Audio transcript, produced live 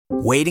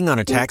Waiting on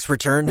a tax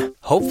return?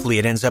 Hopefully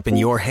it ends up in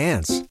your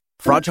hands.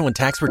 Fraudulent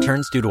tax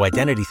returns due to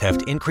identity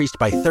theft increased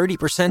by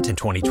 30% in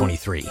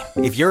 2023.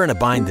 If you're in a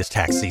bind this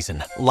tax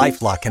season,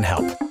 LifeLock can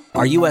help.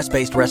 Our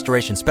U.S.-based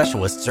restoration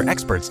specialists are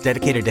experts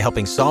dedicated to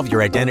helping solve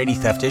your identity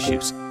theft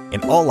issues.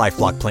 And all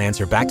LifeLock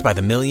plans are backed by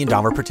the $1 Million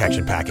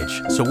Protection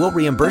Package. So we'll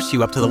reimburse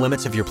you up to the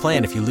limits of your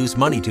plan if you lose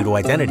money due to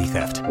identity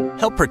theft.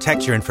 Help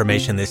protect your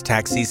information this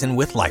tax season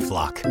with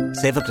LifeLock.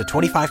 Save up to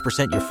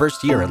 25% your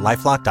first year at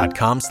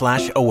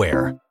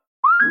LifeLock.com/aware.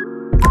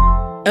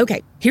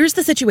 Okay, here's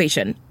the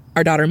situation.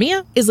 Our daughter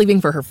Mia is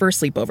leaving for her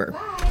first sleepover.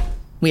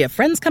 We have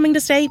friends coming to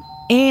stay,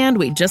 and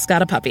we just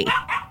got a puppy.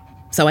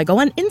 So I go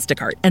on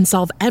Instacart and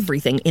solve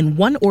everything in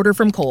one order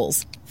from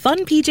Kohl's.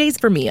 Fun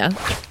PJs for Mia.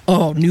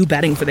 Oh, new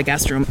bedding for the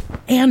guest room.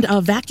 And a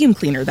vacuum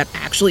cleaner that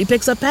actually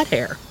picks up pet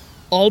hair.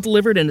 All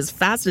delivered in as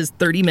fast as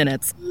 30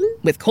 minutes.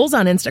 With Kohl's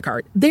on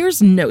Instacart,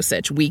 there's no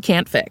such we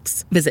can't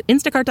fix. Visit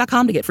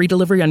instacart.com to get free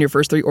delivery on your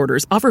first 3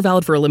 orders. Offer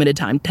valid for a limited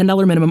time.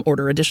 $10 minimum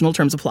order. Additional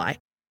terms apply.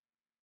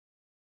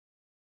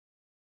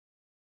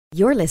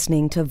 You're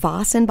listening to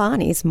Voss and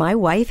Bonnie's My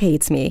Wife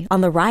Hates Me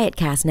on the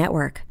Riotcast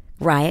Network.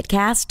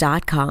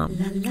 Riotcast.com.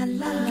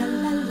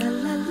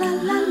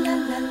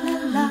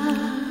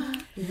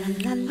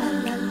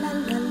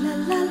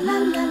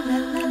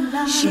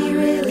 She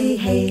really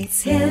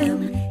hates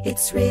him,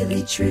 it's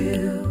really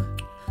true.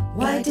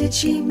 Why did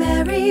she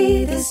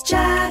marry this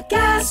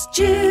jackass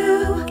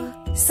Jew?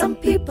 Some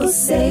people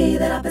say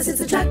that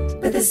opposites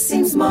attract, but this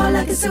seems more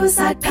like a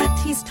suicide pact.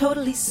 He's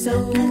totally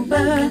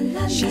sober,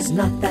 she's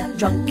not that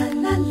drunk.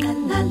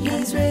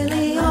 He's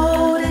really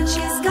old and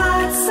she's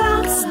got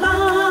some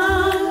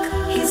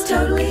spunk. He's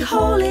totally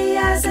holy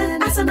as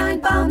an asinine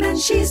bomb, and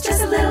she's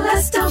just a little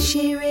less dumb.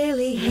 She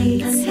really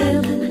hates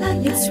him,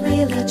 it's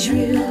really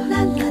true.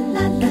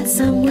 But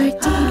somewhere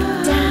deep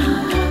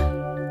down,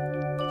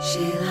 she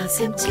loves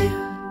him too.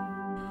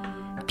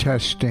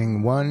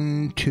 Testing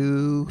 1,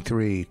 2,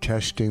 3.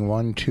 Testing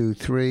 1, 2,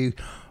 3.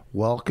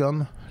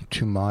 Welcome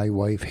to My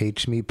Wife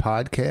Hates Me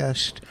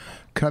podcast,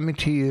 coming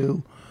to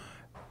you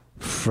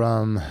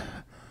from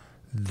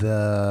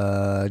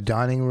the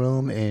dining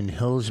room in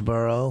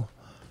Hillsborough,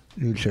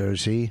 New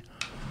Jersey.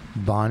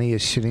 Bonnie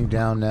is sitting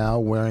down now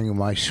wearing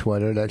my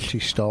sweater that she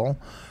stole.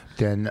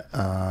 Then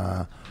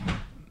I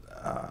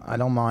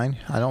don't mind.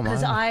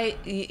 Because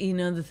you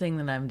know the thing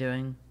that I'm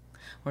doing,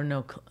 or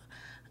no.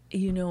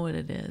 You know what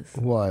it is.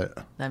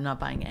 What? I'm not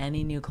buying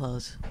any new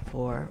clothes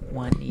for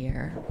 1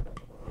 year.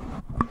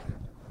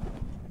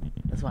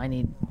 That's why I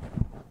need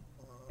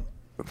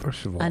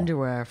first of all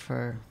underwear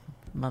for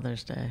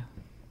Mother's Day.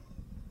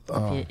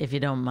 If you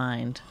don't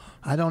mind.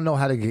 I don't know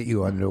how to get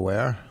you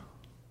underwear.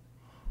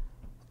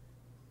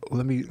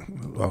 Let me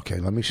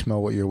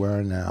smell what you're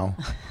wearing now.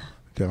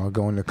 Then I'll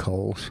go into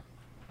Kohl's.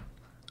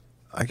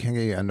 I can't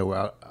get you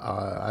underwear.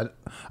 I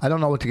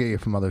don't know what to get you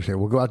for Mother's Day.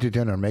 We'll go out to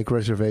dinner. Make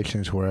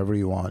reservations wherever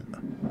you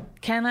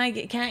want. Can't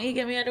you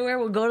get me underwear?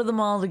 We'll go to the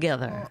mall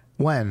together.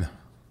 When?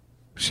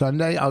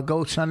 Sunday? I'll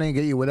go Sunday and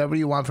get you whatever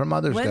you want for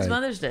Mother's Day. When's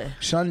Mother's Day?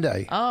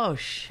 Sunday. Oh,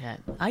 shit.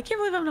 I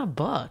can't believe I'm not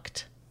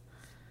booked.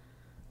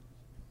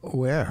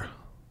 Where?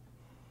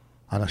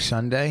 On a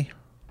Sunday?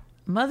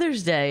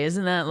 Mother's Day,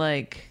 isn't that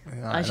like...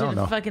 I should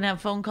know. fucking have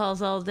phone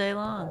calls all day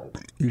long.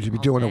 You should be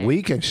doing a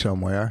weekend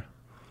somewhere.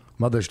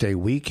 Mother's Day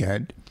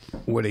weekend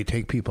where they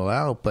take people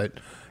out, but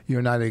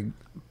you're not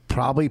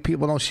probably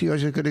people don't see you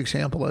as a good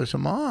example as a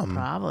mom.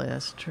 Probably,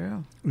 that's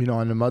true. You know,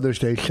 on the Mother's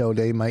Day show,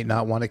 they might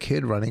not want a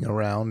kid running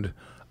around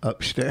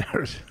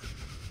upstairs.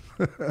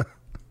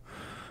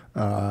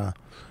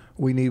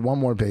 We need one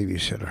more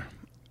babysitter.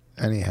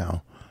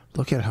 Anyhow,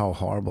 look at how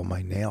horrible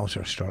my nails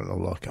are starting to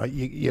look.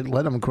 You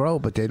let them grow,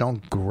 but they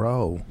don't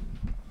grow.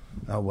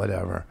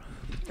 Whatever.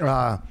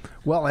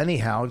 Well,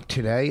 anyhow,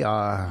 today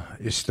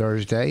is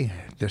Thursday.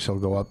 This will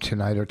go up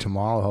tonight or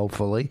tomorrow,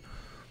 hopefully.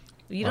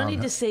 You don't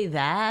need to say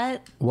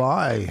that.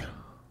 Why?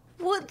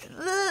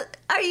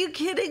 Are you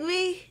kidding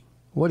me?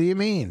 What do you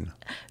mean?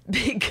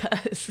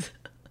 Because...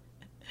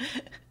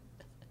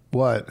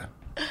 What?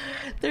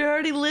 They're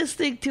already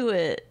listening to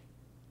it.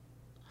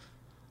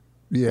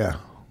 Yeah.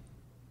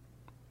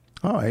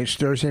 All right, it's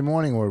Thursday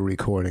morning we're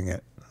recording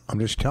it. I'm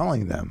just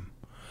telling them.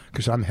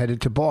 Because I'm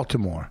headed to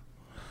Baltimore.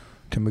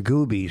 To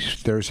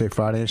Magooby's Thursday,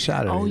 Friday, and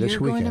Saturday this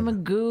weekend. Oh, you're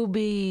going to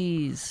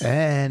Magooby's.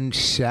 And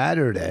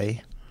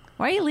Saturday.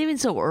 Why are you leaving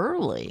so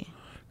early?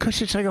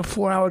 Because it's like a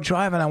 4-hour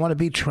drive and I want to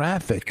beat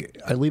traffic.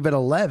 I leave at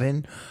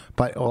 11,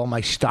 but all my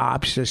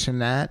stops, this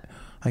and that.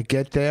 I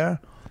get there,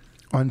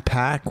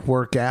 unpack,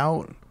 work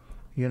out.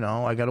 You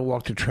know, I got to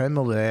walk the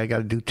treadmill today. I got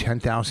to do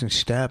 10,000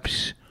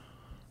 steps,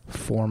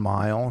 4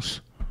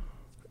 miles,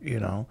 you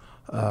know.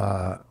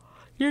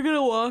 You're going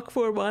to walk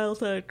 4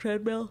 miles on a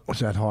treadmill? Was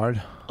that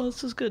hard? Oh,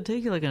 this is going to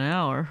take you like an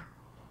hour.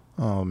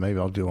 Oh, maybe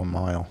I'll do a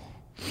mile.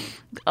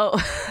 Oh,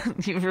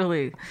 you've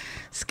really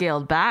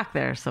scaled back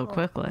there so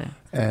quickly.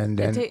 And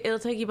then it'll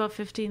take you about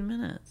 15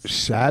 minutes.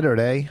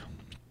 Saturday,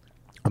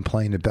 I'm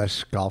playing the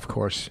best golf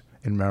course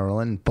in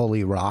Maryland,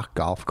 Bully Rock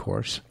Golf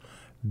Course.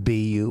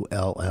 Bulle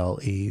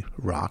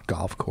Rock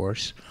Golf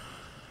Course.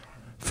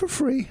 For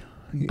free.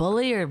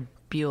 Bully or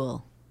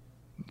Buell?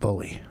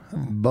 Bully.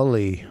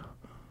 Bully.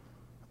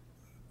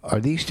 Are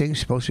these things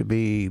supposed to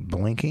be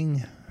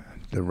blinking?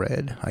 The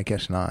red? I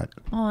guess not.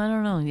 Oh, I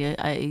don't know. Yeah,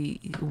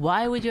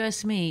 why would you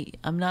ask me?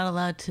 I'm not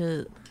allowed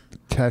to.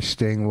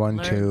 Testing 1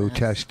 Learn 2. this.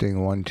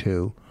 Testing 1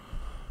 2.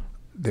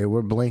 They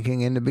were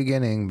blinking in the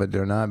beginning, but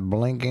they're not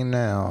blinking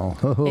now.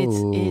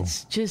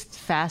 It's just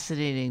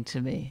fascinating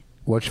to me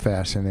What's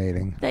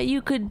fascinating? that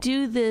you could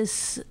do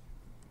this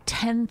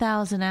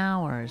 10,000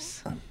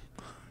 hours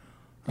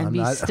and I'm be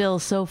not- still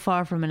so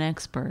far from an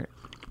expert.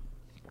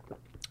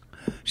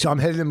 So I'm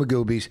headed to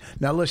Magoobies.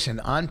 Now listen,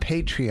 on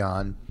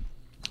Patreon,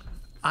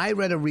 I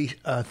read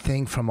a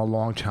thing from a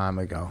long time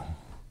ago.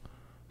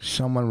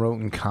 Someone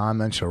wrote in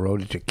comments or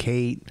wrote it to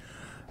Kate.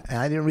 And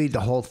I didn't read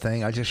the whole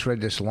thing. I just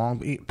read this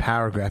long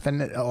paragraph.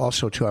 And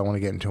also, too, I want to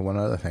get into one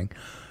other thing.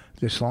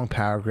 This long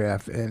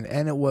paragraph. And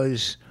it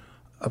was,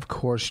 of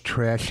course,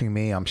 trashing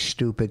me. I'm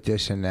stupid,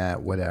 this and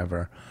that,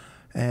 whatever.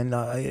 And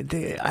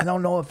I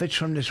don't know if it's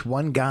from this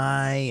one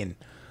guy. And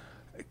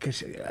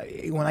because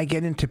when I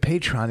get into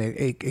Patreon,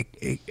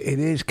 it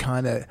is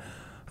kind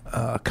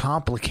of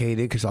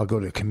complicated because I'll go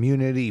to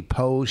community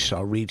posts.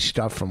 I'll read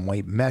stuff from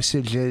white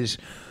messages.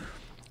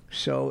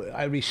 So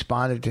I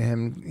responded to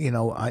him,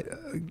 I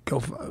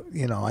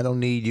don't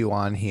need you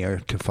on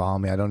here to follow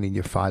me. I don't need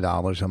your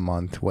 $5 a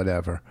month,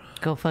 whatever.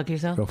 Go fuck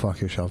yourself? Go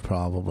fuck yourself,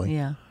 probably.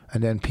 Yeah.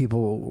 And then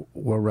people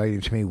were writing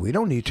to me, we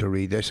don't need to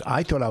read this.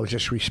 I thought I was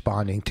just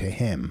responding to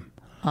him.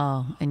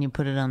 Oh, and you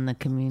put it on the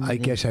community. I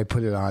guess I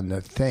put it on the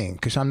thing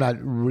because I'm not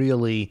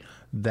really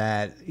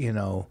that,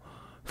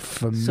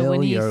 familiar So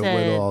when he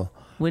said, with all.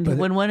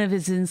 when one of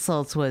his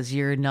insults was,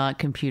 you're not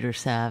computer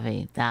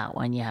savvy, that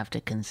one you have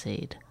to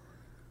concede.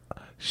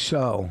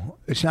 So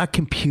it's not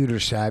computer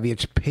savvy;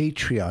 it's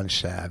Patreon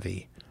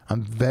savvy.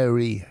 I'm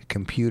very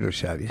computer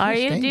savvy. Are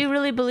you? Do you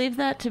really believe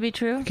that to be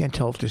true? I can't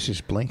tell if this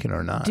is blinking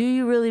or not. Do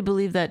you really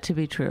believe that to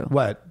be true?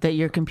 What? That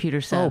you're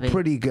computer savvy? Oh,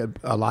 pretty good.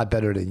 A lot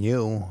better than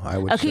you, I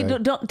would say. Okay,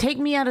 don't take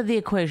me out of the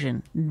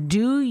equation.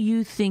 Do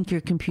you think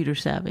you're computer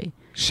savvy?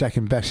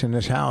 Second best in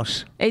this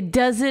house. It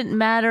doesn't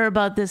matter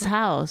about this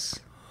house.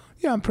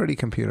 Yeah, I'm pretty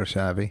computer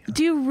savvy.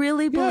 Do you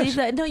really believe Yes.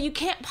 that? No, you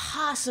can't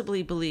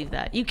possibly believe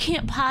that. You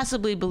can't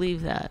possibly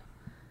believe that.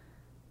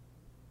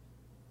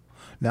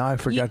 Now I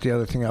forgot the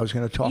other thing I was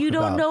going to talk about. You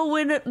don't know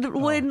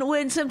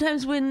when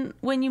sometimes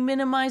when you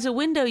minimize a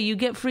window, you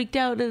get freaked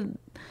out that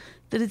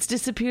it's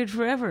disappeared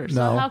forever.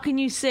 So No. how can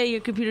you say you're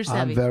computer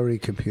savvy? I'm very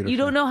computer savvy. You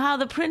don't know how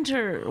the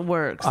printer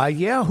works.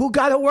 Yeah, who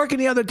got it working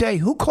the other day?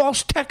 Who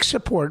calls tech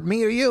support,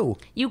 me or you?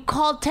 You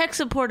called tech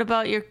support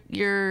about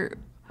your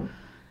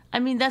I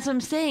mean, that's what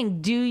I'm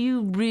saying. Do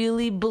you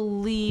really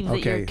believe that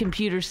Okay. you're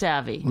computer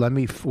savvy?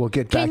 We'll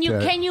get back to...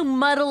 Can you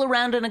muddle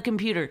around on a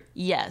computer?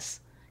 Yes.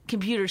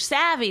 Computer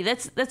savvy,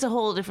 that's a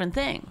whole different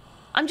thing.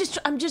 I'm just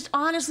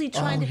honestly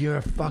trying to.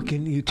 You're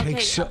fucking. You take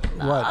Okay,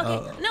 what?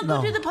 okay. No,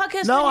 go do the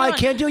podcast. No, when I you want.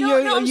 can't do no,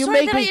 your. No, I'm you sorry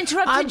make that me. I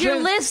interrupted your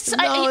lists.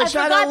 No, I it's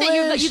not forgot a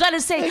that list. you got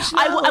to say, It's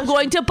not a I'm list.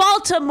 going to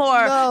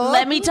Baltimore. No.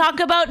 Let me talk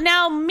about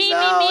now me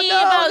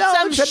about no,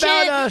 some it's shit.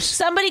 about us.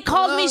 Somebody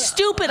called me No,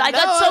 stupid. I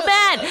got no, so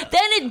mad.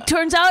 Then it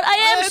turns out I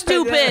am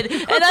stupid,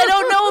 and I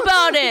don't know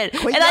about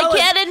it, We and I know it.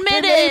 can't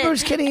admit the it.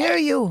 neighbors can hear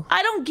you.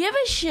 I don't give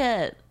a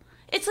shit.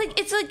 It's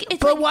like.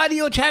 But why do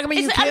you attack me?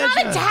 I'm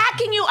not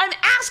attacking you. I'm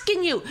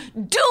asking you.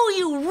 Do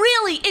you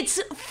really?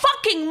 It's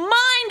fucking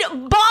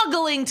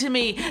mind-boggling to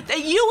me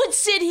that you would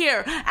sit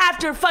here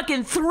after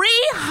fucking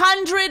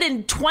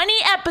 320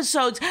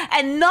 episodes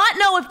and not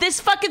know if this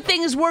fucking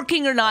thing is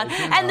working or not,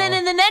 and then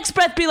in the next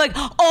breath be like,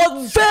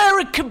 "Oh,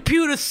 very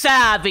computer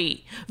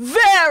savvy,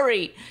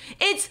 very."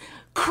 It's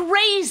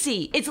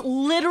crazy. It's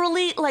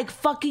literally like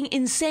fucking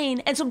insane.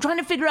 And so I'm trying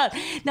to figure out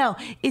now,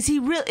 is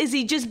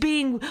he just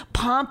being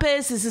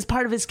pompous? Is this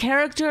part of his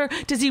character?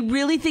 Does he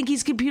really think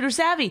he's computer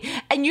savvy?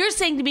 And you're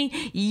saying to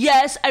me,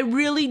 yes, I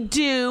really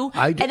do.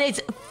 And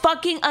it's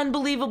fucking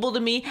unbelievable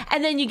to me.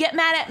 And then you get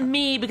mad at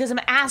me because I'm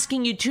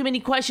asking you too many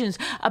questions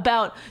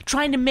about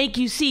trying to make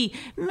you see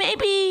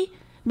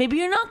Maybe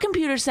you're not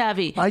computer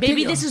savvy.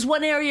 Maybe this is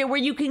one area where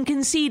you can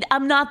concede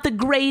I'm not the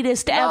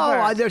greatest ever.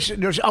 No,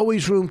 there's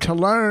always room to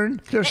learn.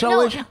 There's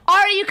always.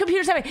 Are you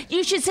computer savvy?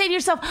 You should say to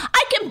yourself,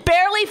 I can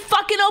barely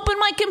fucking open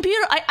my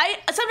computer.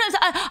 Sometimes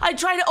I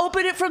try to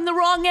open it from the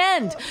wrong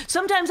end.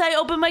 Sometimes I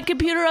open my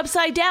computer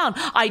upside down.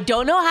 I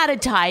don't know how to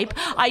type.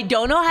 I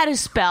don't know how to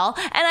spell,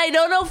 and I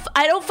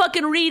don't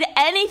fucking read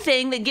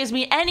anything that gives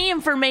me any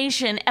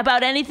information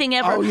about anything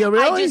ever. Oh, you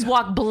really? I just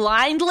walk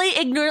blindly,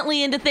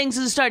 ignorantly into things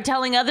and start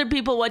telling other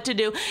people what to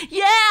do.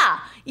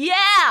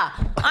 Yeah,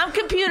 I'm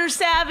computer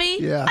savvy.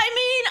 Yeah. I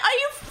mean, are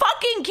you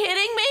fucking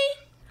kidding me?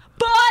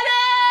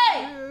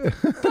 Buddy!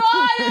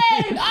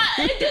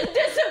 It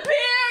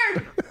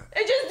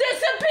just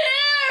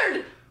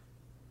disappeared!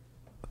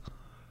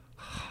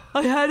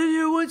 I had it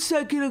here 1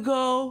 second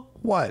ago.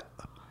 What?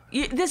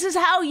 This is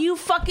how you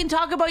fucking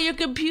talk about your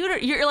computer.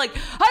 You're like,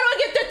 how do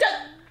I get that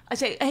done? I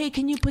say, hey,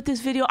 can you put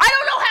this video? I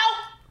don't know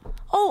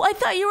how. Oh, I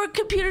thought you were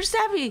computer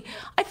savvy.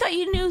 I thought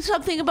you knew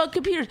something about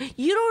computers.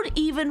 You don't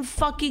even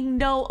fucking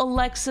know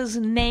Alexa's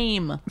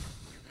name.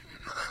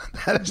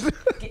 I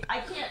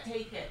can't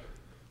take it.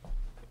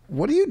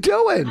 What are you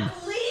doing? I'm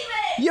leaving.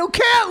 You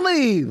can't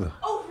leave.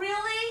 Oh,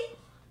 really?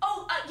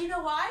 Oh, you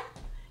know why?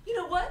 You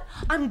know what?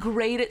 I'm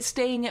great at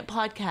staying at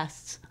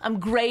podcasts. I'm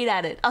great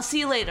at it. I'll see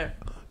you later.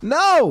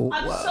 No.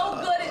 I'm so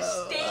good at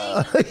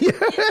staying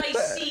in my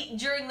seat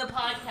during the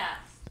podcast.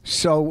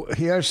 So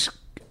here's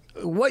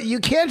what you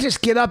can't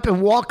just get up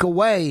and walk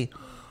away.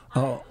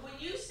 When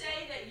you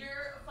say that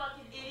you're a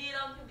fucking idiot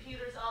on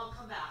computers, I'll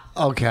come back.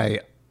 Okay.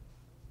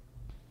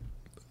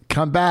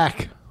 Come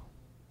back.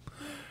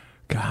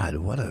 God,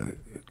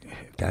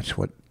 that's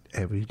what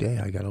every day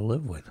I got to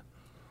live with.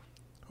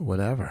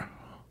 Whatever.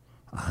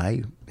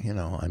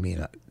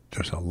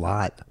 There's a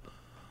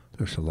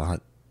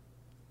lot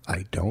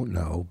I don't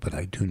know, but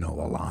I do know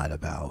a lot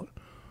about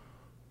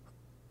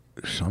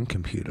some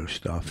computer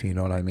stuff, you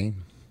know what I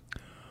mean?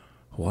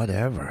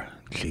 Whatever.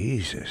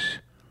 Jesus.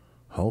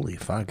 Holy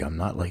fuck, I'm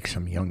not like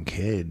some young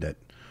kid that,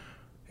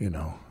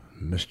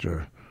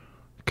 Mr.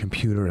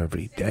 Computer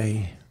every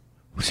day.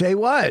 Say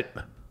what?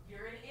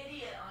 You're an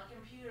idiot on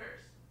computers.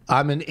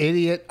 I'm an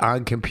idiot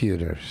on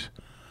computers.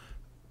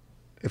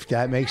 If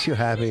that makes you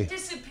happy. You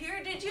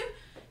disappeared, did you?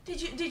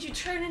 Did you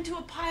turn into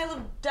a pile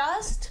of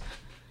dust?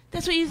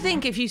 That's what you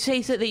think if you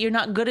say so that you're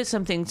not good at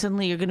something.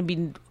 Suddenly you're going to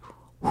be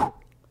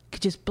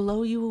could just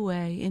blow you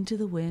away into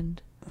the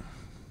wind.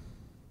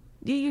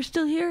 You're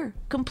still here,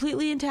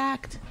 completely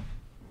intact.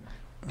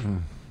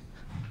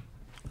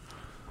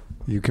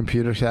 You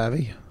computer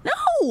savvy?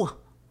 No.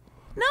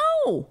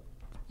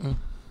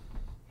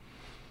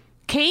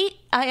 Kate,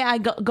 I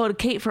go to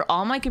Kate for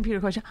all my computer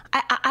questions.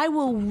 I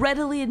will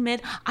readily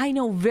admit I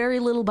know very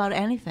little about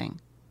anything.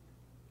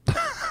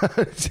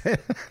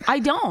 I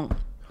don't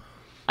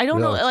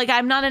know. Like,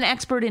 I'm not an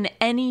expert in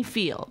any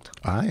field.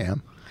 I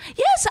am.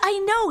 Yes, I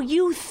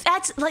know.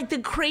 That's like the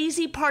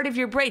crazy part of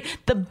your brain.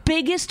 The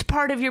biggest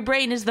part of your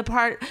brain is the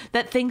part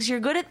that thinks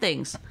you're good at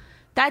things.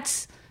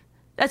 That's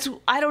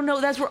I don't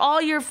know. That's where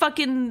all your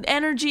fucking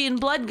energy and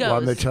blood goes. Well,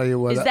 I'm gonna tell you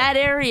what. Is that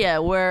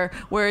area where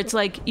it's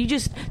like you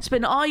just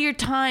spend all your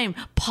time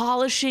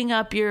polishing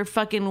up your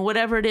fucking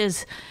whatever it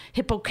is,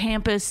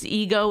 hippocampus,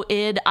 ego,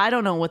 id. I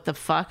don't know what the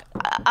fuck.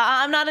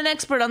 I'm not an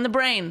expert on the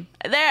brain.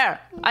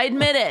 There, I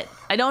admit it.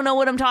 I don't know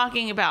what I'm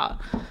talking about.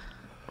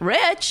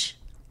 Rich,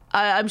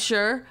 I'm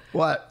sure.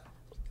 What?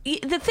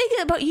 The thing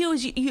about you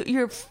is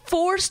you're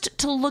forced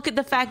to look at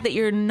the fact that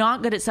you're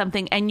not good at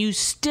something, and you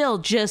still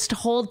just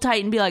hold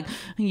tight and be like,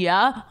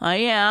 yeah, I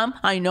am.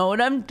 I know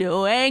what I'm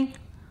doing.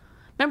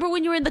 Remember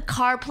when you were in the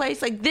car place?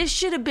 Like, this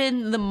should have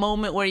been the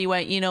moment where you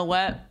went, you know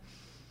what?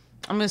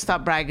 I'm going to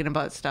stop bragging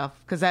about stuff,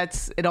 because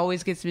it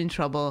always gets me in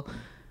trouble.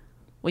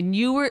 When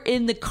you were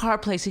in the car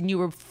place and you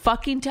were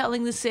fucking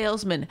telling the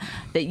salesman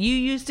that you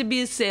used to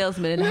be a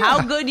salesman and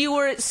how good you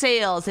were at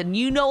sales and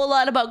you know a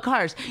lot about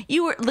cars.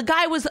 The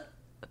guy was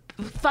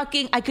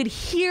fucking, I could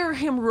hear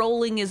him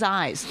rolling his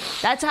eyes.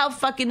 That's how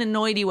fucking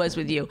annoyed he was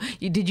with you.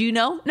 Did you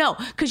know? No,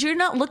 because you're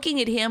not looking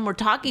at him or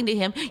talking to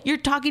him. You're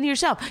talking to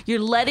yourself.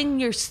 You're letting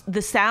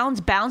the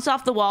sounds bounce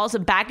off the walls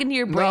and back into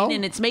your brain,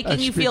 and it's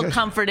making you feel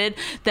comforted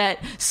that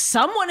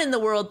someone in the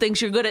world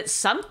thinks you're good at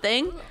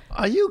something.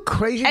 Are you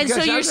crazy? And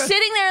so you're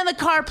sitting there in the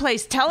car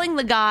place telling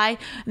the guy,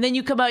 and then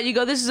you come out and you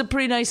go, this is a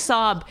pretty nice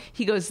Saab.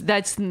 He goes,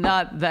 that's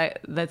not a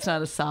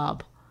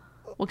Saab.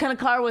 What kind of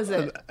car was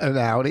it? An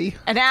Audi.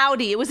 An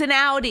Audi. It was an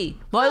Audi.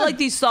 Well, I like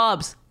these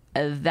Saabs.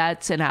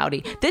 That's an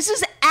Audi. This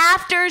is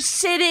after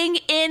sitting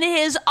in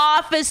his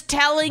office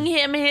telling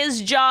him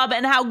his job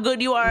and how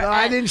good you are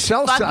I didn't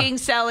sell fucking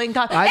selling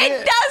cars.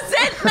 It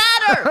doesn't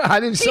matter. I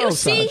didn't sell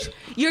see?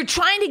 You're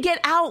trying to get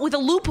out with a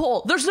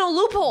loophole. There's no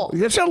loophole.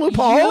 There's no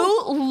loophole.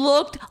 You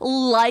looked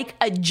like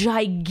a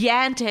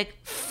gigantic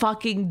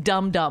fucking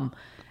dum-dum.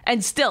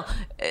 And still,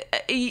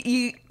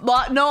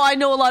 I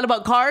know a lot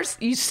about cars.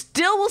 You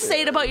still will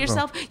say it about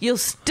yourself. You'll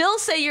still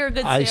say you're a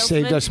good salesman. I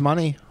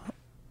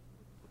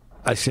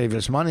saved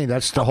us money.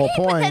 That's the whole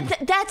point.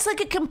 But that's like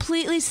a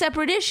completely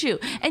separate issue.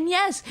 And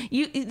yes,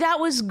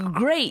 that was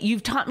great.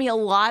 You've taught me a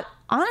lot.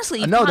 Honestly,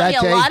 you've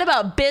taught me a lot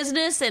about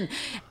business and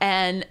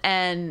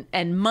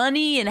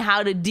money and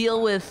how to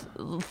deal with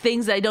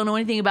things that I don't know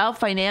anything about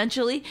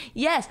financially.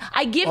 Yes,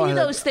 I give you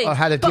those things. Or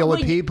how to deal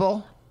with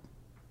people.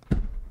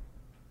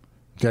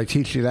 Did I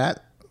teach you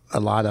that? A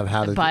lot of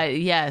how to...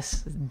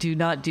 Yes. Do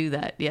not do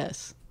that.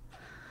 Yes.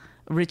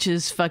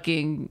 Rich's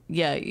fucking...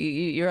 Yeah,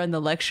 you're on the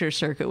lecture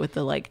circuit with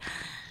the like...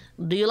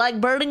 Do you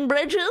like burning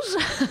bridges?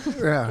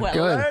 Yeah, well,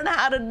 good. Learn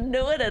how to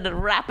do it at a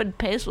rapid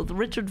pace with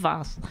Richard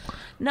Voss.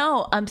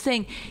 No, I'm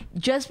saying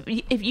just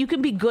if you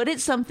can be good at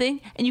something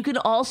and you can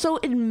also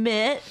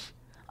admit,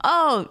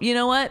 oh, you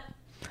know what?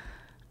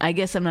 I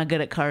guess I'm not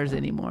good at cars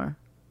anymore.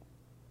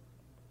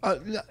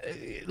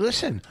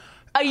 Listen...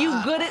 Are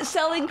you good at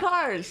selling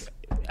cars?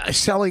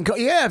 selling.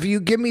 Yeah, if you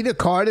give me the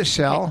car to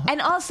sell.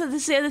 And also,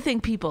 this is the other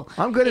thing, people.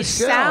 I'm good at It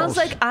sales. sounds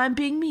like I'm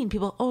being mean.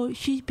 People, oh,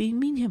 she's being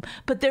mean to him.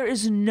 But there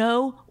is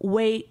no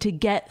way to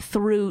get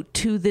through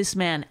to this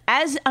man.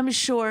 As I'm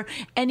sure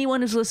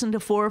anyone who's listened to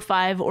 4 or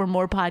 5 or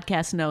more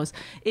podcasts knows,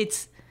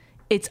 it's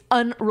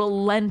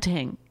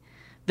unrelenting.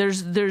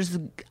 There's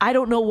I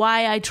don't know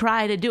why I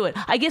try to do it.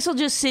 I guess I'll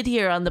just sit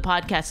here on the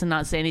podcast and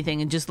not say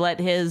anything and just let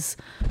his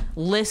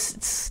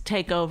lists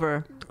take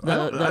over the I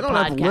don't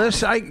podcast. have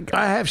lists.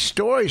 I have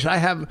stories.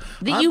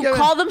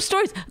 Call them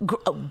stories.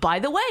 By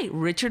the way,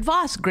 Richard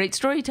Voss, great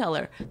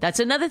storyteller. That's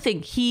another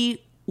thing.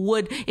 He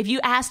would, if you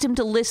asked him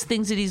to list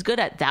things that he's good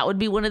at, that would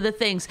be one of the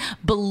things.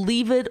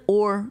 Believe it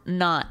or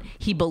not,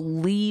 he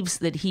believes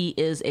that he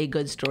is a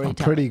good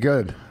storyteller. Pretty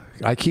good.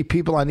 I keep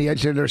people on the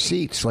edge of their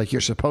seats like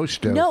you're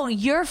supposed to. No,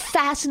 you're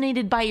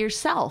fascinated by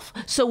yourself.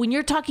 So when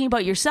you're talking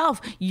about yourself,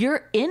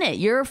 you're in it.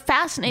 You're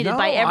fascinated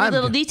by every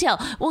little detail.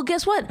 Well,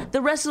 guess what?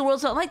 The rest of the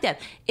world's not like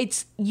that.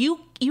 It's you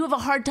have a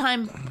hard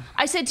time.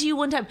 I said to you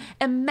one time,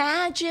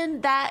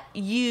 imagine that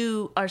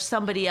you are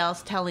somebody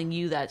else telling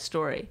you that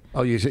story.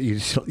 Oh, you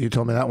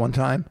told me that one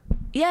time?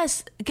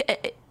 Yes.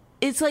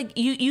 It's like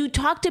you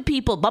talk to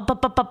people.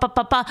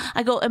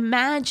 I go,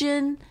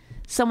 imagine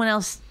someone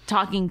else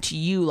talking to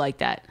you like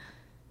that.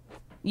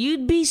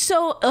 You'd be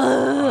so...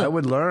 I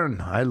would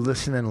learn. I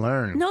listen and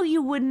learn. No,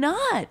 you would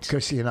not.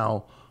 Because,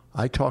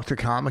 I talk to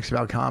comics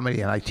about comedy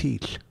and I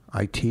teach.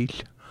 I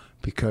teach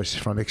because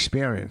from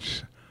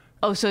experience.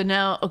 Oh, so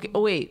now... Okay,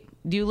 wait.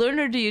 Do you learn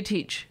or do you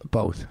teach?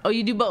 Both. Oh,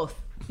 you do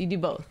both. You do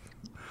both.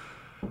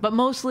 But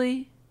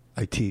mostly...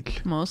 I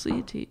teach. Mostly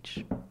you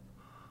teach.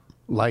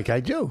 Like I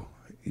do.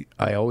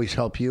 I always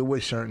help you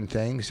with certain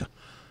things.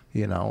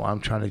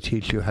 I'm trying to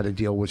teach you how to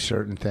deal with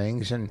certain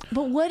things.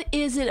 But what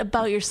is it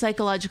about your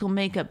psychological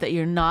makeup that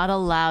you're not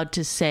allowed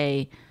to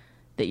say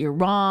that you're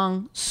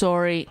wrong,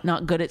 sorry,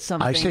 not good at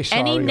something? I say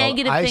sorry. Any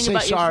negative thing about yourself?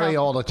 I say sorry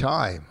all the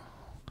time.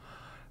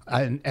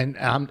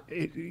 And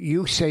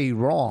you say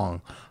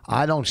wrong.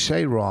 I don't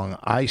say wrong.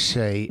 I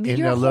say in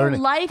your their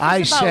learning. Your whole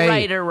life is about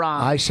right or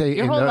wrong. I say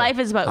your whole life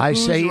is about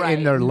who's right. I say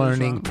in their who's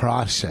learning wrong.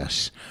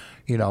 process.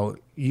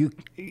 You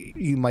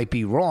might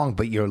be wrong,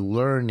 but you're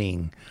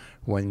learning.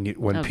 When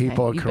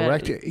people are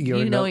corrected,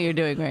 you know what you're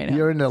doing right now.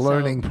 You're in the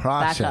learning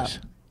process.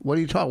 Back up. What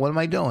are you talking? What am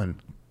I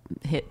doing?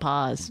 Hit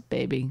pause,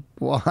 baby.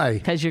 Why?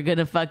 Because you're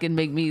gonna fucking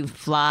make me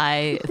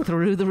fly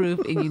through the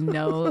roof, and you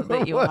know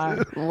that you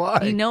are.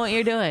 Why? You know what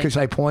you're doing. Because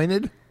I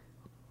pointed?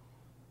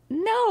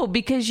 No,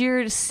 because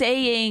you're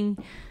saying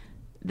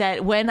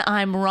that when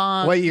I'm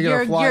wrong, Wait,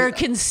 you're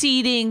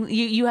conceding.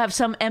 You have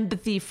some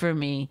empathy for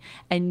me,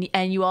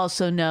 and you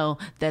also know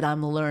that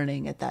I'm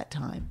learning at that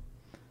time.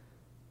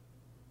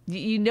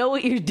 You know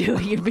what you're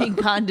doing. You're being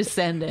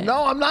condescending.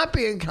 No, I'm not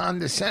being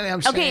condescending.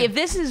 I'm saying... Okay, if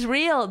this is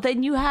real,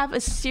 then you have a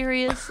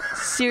serious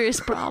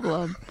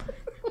problem.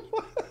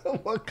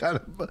 What kind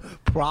of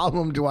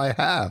problem do I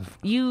have?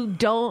 You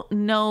don't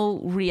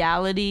know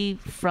reality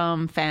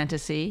from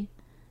fantasy,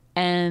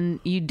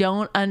 and you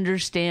don't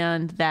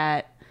understand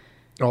that.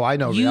 Oh, I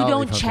know. You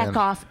don't check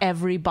off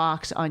every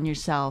box on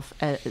yourself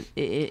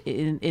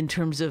in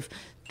terms of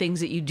things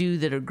that you do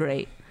that are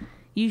great.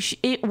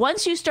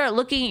 Once you start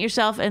looking at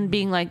yourself and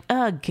being like,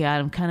 oh God,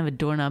 I'm kind of a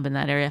doorknob in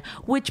that area,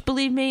 which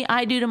believe me,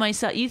 I do to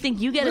myself. You think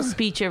you get a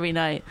speech every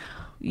night.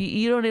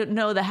 You don't even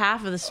know the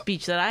half of the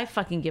speech that I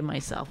fucking give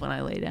myself when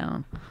I lay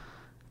down.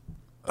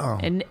 Oh.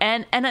 And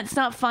it's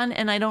not fun,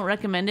 and I don't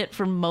recommend it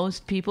for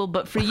most people,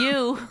 but for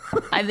you,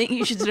 I think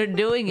you should start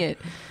doing it.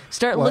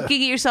 Start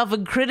looking at yourself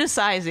and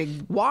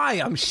criticizing. Why?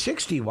 I'm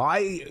 60.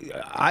 Why?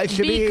 I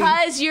should be...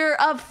 Because you're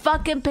a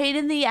fucking pain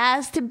in the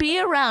ass to be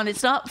around.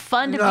 It's not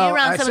fun to be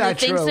around someone that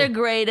thinks they're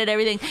great at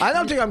everything. I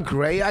don't think I'm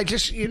great. I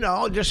just,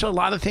 just a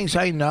lot of things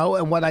I know,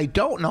 and what I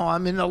don't know,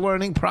 I'm in the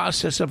learning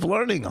process of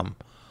learning them.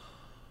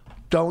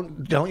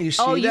 Don't you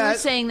see that? Oh, you're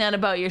saying that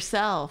about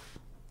yourself.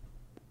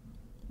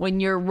 When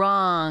you're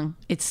wrong,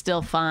 it's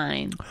still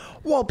fine.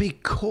 Well,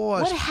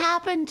 because... What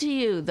happened to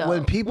you,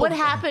 though? What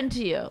happened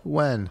to you?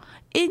 When?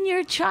 In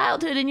your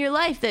childhood, in your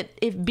life, that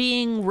if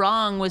being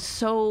wrong was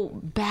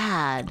so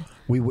bad.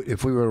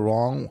 If we were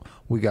wrong,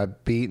 we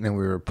got beaten and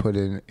we were put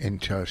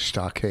into a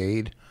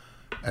stockade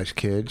as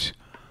kids.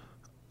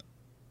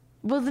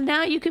 Well, then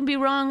now you can be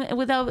wrong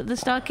without the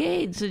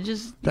stockade. So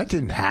just... That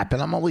didn't happen.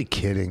 I'm only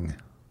kidding.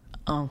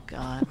 Oh,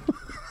 God.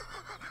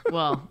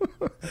 Well,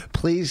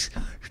 please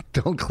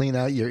don't clean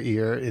out your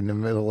ear in the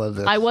middle of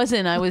this. I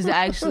wasn't. I was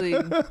actually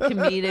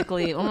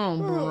comedically. Oh,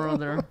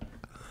 brother.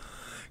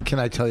 Can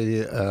I tell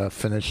you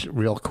finish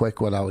real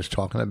quick what I was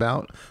talking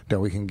about?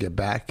 Then we can get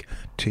back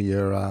to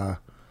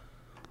your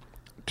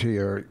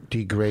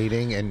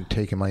degrading and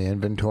taking my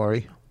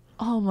inventory.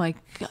 Oh my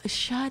God!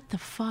 Shut the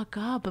fuck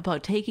up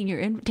about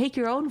taking take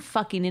your own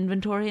fucking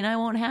inventory, and I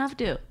won't have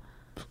to.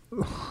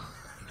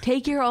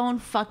 Take your own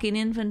fucking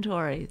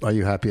inventory. Are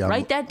you happy?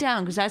 Write that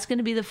down, because that's going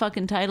to be the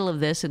fucking title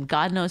of this, and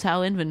God knows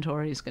how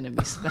inventory is going to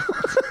be spelled.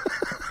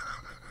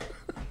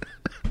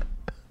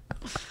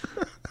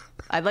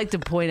 I'd like to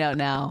point out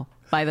now,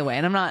 by the way,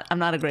 and I'm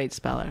not a great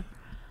speller,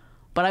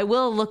 but I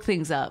will look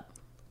things up.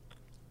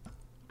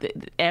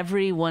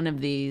 every one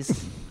of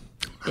these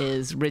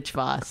is Rich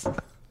Voss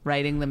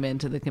writing them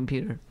into the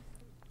computer.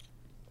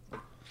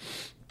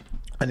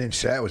 I didn't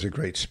say I was a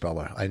great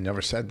speller. I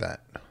never said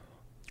that.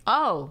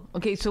 Oh,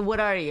 okay. So what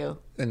are you?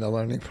 In the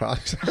learning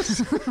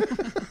process.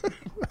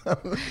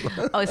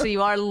 Oh, so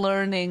you are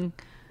learning.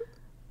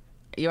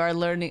 You are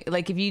learning.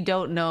 Like, if you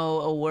don't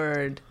know a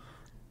word,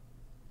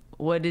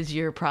 what is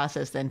your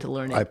process then to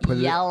learn it? I put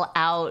Yell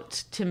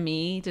out to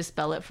me to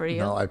spell it for you?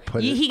 No, I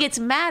put it. He gets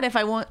mad if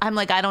I won't. I'm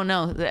like, I don't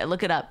know.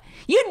 Look it up.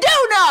 You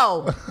do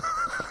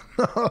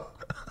know!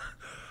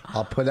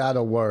 I'll put out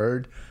a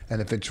word,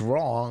 and if it's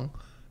wrong,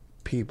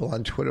 people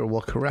on Twitter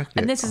will correct it.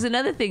 And this is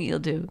another thing you'll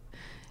do.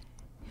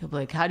 He'll be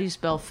like, how do you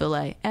spell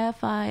filet?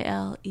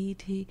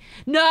 F-I-L-E-T.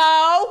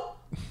 No!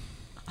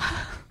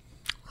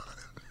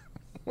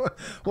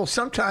 Well,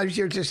 sometimes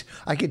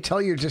I could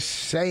tell you're just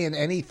saying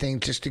anything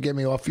just to get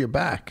me off your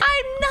back.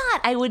 I'm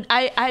not.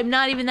 I'm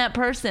not even that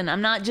person.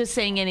 I'm not just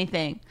saying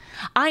anything.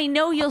 I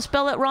know you'll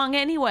spell it wrong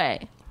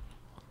anyway.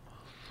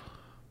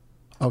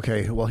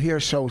 Okay, well,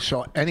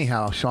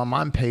 anyhow, I'm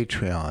on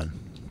Patreon.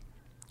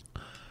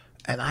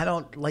 And I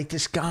don't, like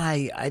this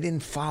guy, I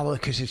didn't follow it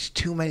because it's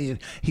too many.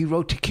 He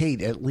wrote to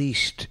Kate at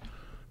least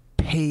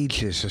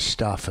pages of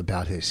stuff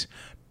about his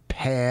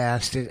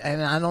past.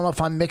 And I don't know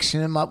if I'm mixing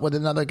him up with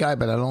another guy,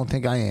 but I don't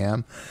think I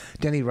am.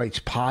 Then he writes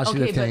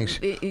positive things.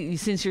 But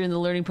since you're in the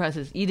learning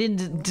process, you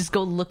didn't just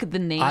go look at the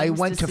names? I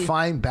went to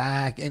find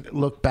back and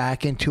look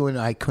back into it, and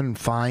I couldn't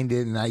find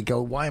it. And I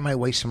go, why am I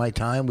wasting my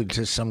time with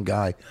just some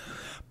guy?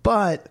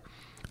 But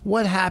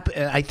what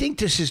happened? I think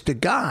this is the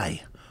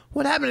guy.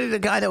 What happened to the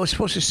guy that was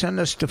supposed to send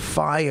us to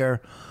fire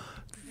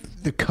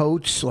the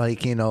coats,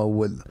 like,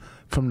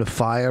 from the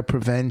fire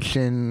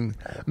prevention?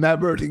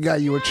 Remember the guy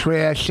you were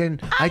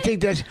trashing? I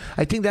think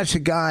that's a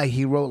guy.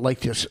 He wrote like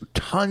just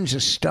tons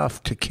of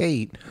stuff to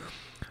Kate,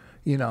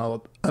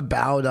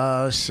 about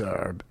us,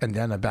 and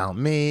then about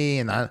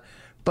me,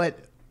 but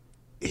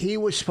he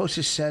was supposed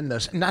to send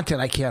us. Not that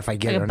I care if I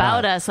get it or not.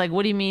 About us, like,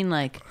 what do you mean,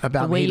 like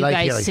about the way me, you like,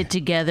 guys sit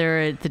together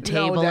at the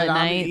table at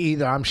night?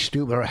 Either I'm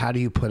stupid, or how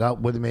do you put up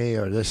with me,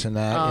 or this and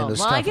that. Oh, well,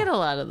 stuff. I get a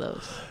lot of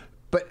those.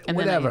 But and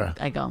whatever.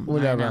 I go,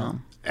 whatever. I know.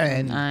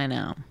 And I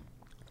know.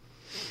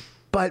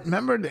 But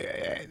remember,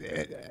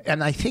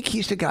 and I think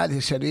he's the guy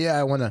that said, "Yeah,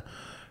 I want to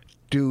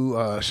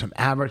do some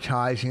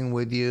advertising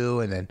with you,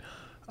 and then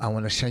I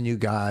want to send you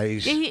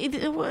guys." And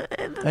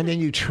then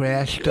you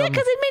trashed them. Yeah,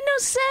 because it made no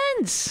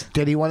sense.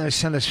 Did he want to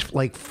send us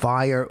like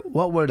fire?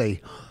 What were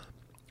they?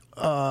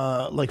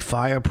 Like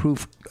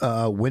fireproof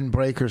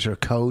windbreakers or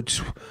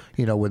coats,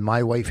 with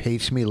 "My Wife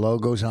Hates Me"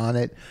 logos on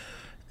it.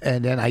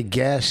 And then I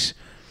guess,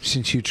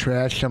 since you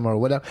trashed him or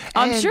whatever,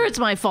 I'm sure it's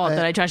my fault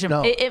that I trashed him.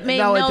 It made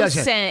no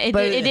sense. It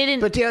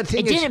didn't. But the other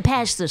thing didn't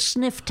pass the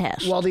sniff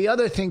test. Well, the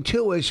other thing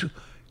too is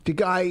the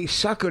guy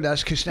suckered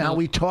us because now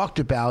we talked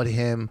about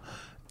him,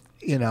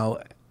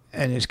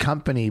 and his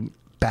company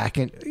back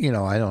in.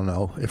 I don't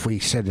know if we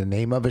said the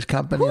name of his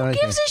company. Who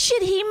gives a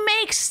shit? He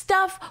makes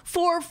stuff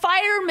for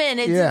firemen.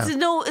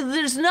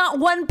 There's not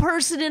one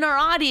person in our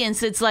audience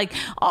that's like,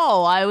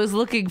 oh, I was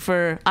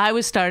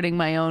starting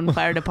my own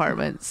fire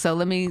department, so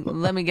let me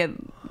get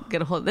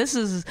a hold. This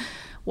is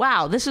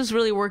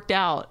really worked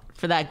out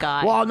for that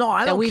guy. Well, no,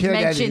 I don't We've care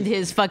mentioned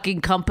his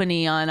fucking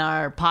company on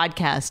our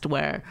podcast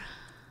where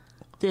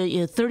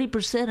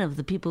 30% of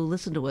the people who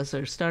listen to us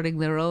are starting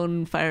their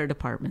own fire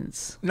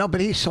departments. No,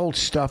 but he sold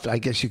stuff I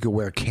guess you could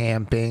wear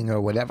camping or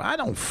whatever. I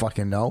don't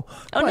fucking know.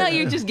 Oh, no,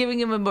 you're just giving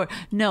him a more...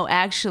 No,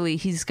 actually,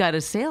 he's got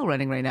a sale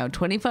running right now.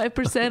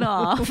 25%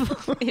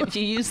 off if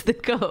you use the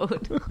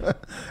code.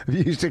 If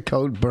you use the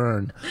code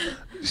BURN.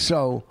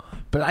 So...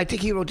 But I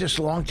think he wrote this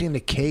long thing to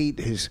Kate,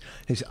 his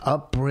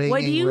upbringing.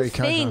 What do you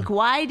think?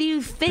 Why do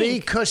you think?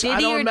 Because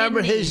I don't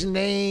remember his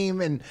name,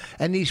 and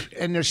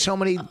there's so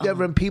many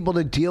different people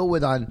to deal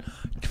with on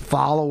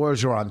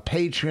followers or on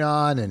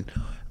Patreon and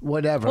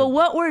whatever. Well,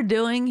 what we're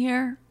doing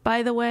here,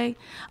 by the way,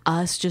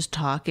 us just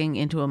talking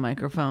into a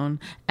microphone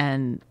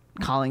and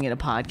calling it a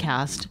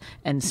podcast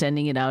and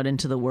sending it out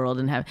into the world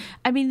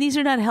these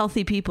are not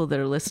healthy people that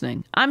are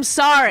listening. I'm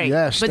sorry.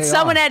 Yes, but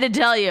someone had to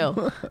tell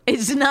you.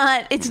 It's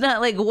not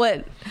like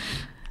what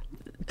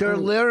they're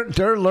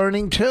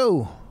learning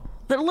too.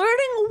 They're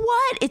learning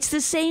what? It's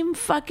the same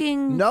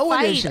fucking it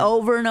fight isn't.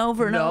 over and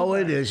over and over. No,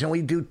 it is. And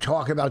we do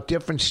talk about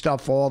different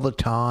stuff all the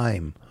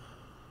time.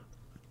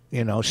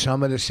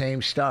 Some of the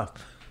same stuff.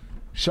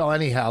 So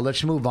anyhow,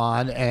 let's move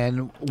on.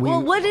 And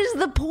well, what is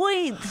the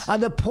point?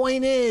 The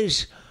point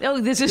is...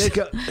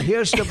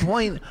 Here's the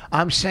point.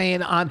 I'm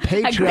saying on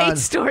Patreon... A great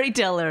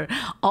storyteller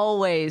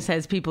always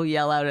has people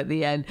yell out at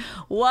the end,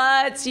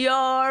 "What's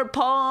your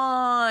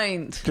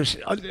point?" Do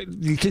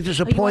you think there's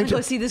a point? You want to go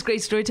see this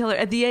great storyteller?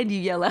 At the end, you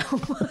yell out,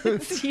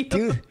 "What's your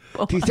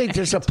point?" Do you think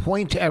there's a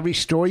point to every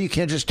story? You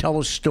can't just tell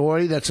a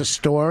story that's a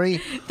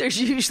story? There's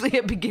usually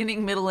a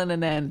beginning, middle, and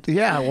an end.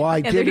 Yeah, well,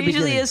 I did. There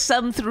usually is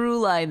some through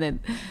line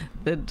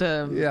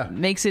that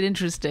makes it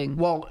interesting.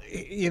 Well,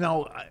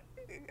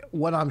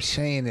 what I'm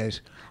saying is...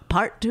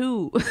 part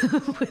 2.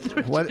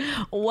 What?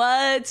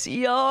 What's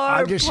your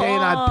I'm just saying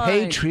on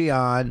point?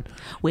 Patreon,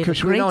 We have a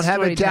because we great don't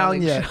have it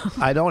down storytelling yet. show.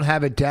 I don't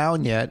have it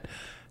down yet.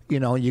 You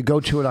know, you go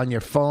to it on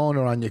your phone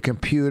or on your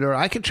computer.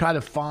 I could try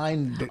to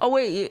find Oh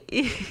wait,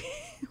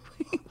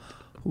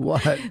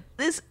 what.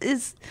 this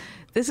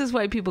is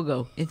why people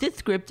go, is it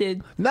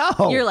scripted? No.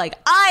 You're like,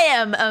 I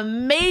am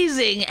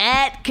amazing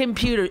at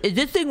computer. Is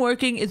this thing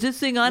working? Is this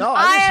thing on? No,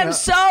 I I am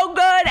just- so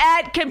good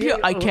at computer.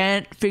 Yeah. I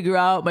can't figure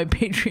out my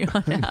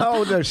Patreon app.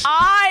 No, there's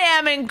I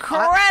am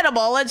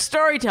incredible at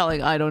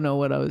storytelling. I don't know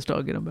what I was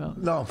talking about.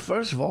 no.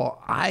 First of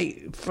all,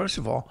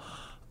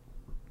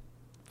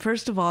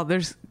 First of all,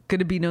 there's going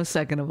to be no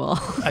second of all.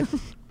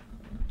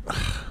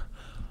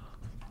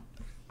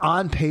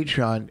 on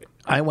Patreon,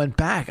 I went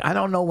back. I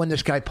don't know when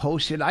this guy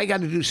posted. I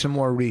got to do some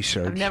more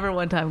research. I've never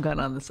one time gone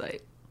on the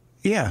site.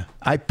 Yeah,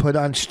 I put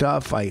on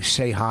stuff. I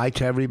say hi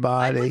to I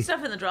everybody. put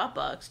stuff in the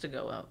Dropbox to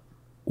go out.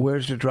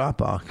 Where's the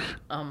Dropbox?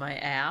 On my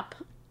app.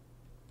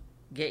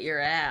 Get your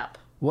app.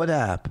 What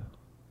app?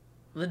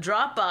 The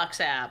Dropbox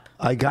app.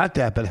 I got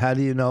that, but how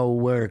do you know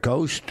where it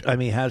goes? I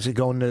mean, how's it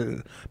going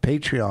to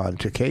Patreon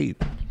to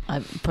Kate? I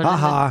put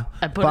Haha.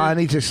 I put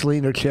Bonnie just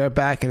leaned her chair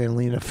back and then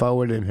leaned it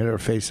forward and hit her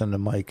face on the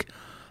mic.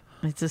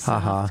 It's a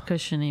soft, Haha.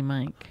 cushiony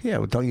mic. Yeah,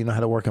 well, don't you know how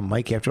to work a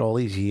mic after all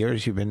these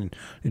years? You've been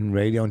in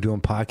radio and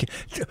doing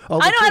podcasts.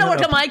 I know how to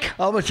work a mic.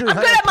 I'm good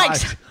at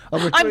mics.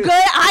 I'm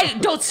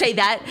good. Don't say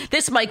that.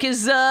 This mic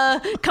is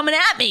coming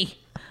at me.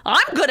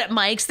 I'm good at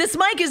mics. This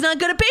mic is not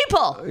good at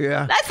people.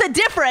 Yeah. That's the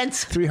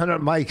difference. 300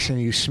 mics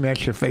and you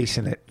smash your face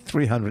in it.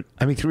 300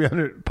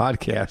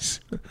 podcasts.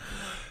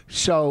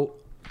 So,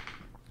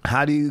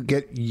 how do you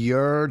get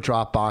your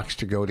Dropbox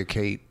to go to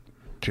Kate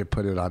to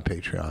put it on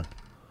Patreon?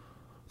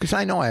 Because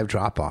I know I have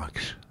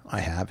Dropbox. I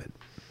have it.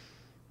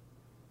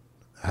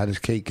 How does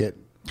Kate get...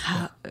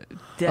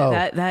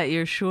 That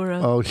you're sure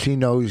of. Oh, she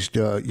knows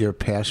your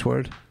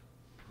password?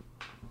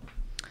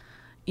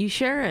 You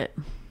share it.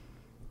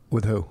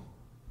 With who?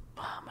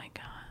 Oh, my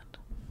God.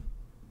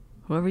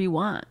 Whoever you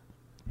want.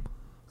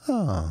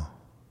 Oh.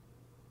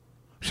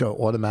 So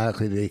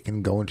automatically they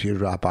can go into your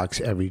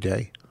Dropbox every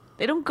day?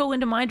 They don't go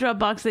into my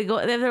Dropbox. They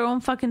have their own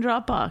fucking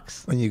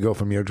Dropbox. When you go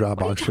from your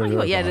Dropbox to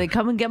their Yeah, they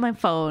come and get my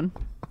phone.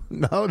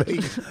 No, they...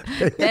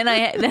 then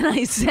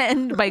I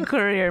send by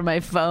courier my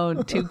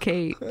phone to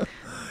Kate.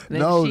 Then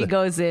No, she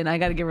goes in. I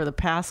got to give her the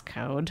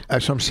passcode.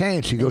 That's what I'm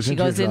saying. She goes She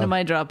into goes your into Dropbox.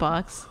 my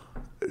Dropbox,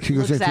 She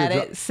goes looks into at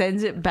your it,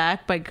 sends it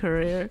back by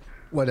courier.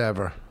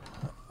 Whatever.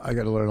 I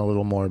got to learn a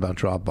little more about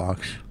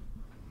Dropbox.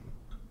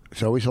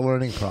 It's always a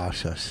learning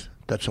process.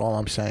 That's all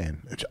I'm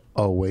saying. It's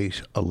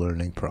always a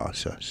learning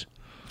process.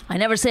 I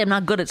never say I'm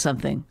not good at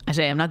something. I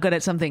say I'm not good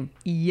at something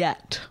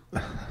yet.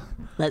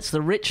 That's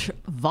the Rich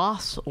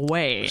Voss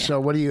way. So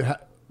what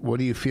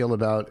do you feel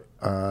about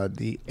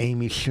the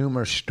Amy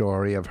Schumer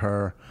story of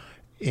her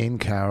in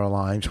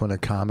Caroline's when a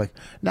comic?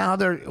 Now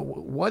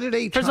what did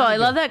they? First of all, I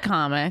love that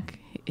comic.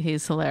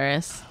 He's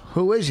hilarious.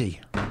 Who is he?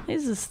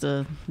 He's just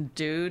a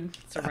dude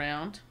that's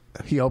around.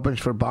 He opens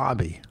for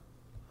Bobby.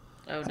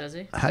 Oh, does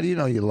he? How do you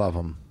know you love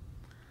him?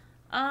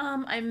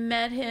 I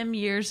met him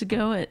years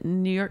ago at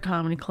New York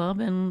Comedy Club,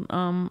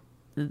 and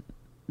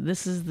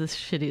this is the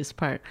shittiest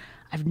part.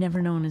 I've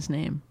never known his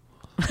name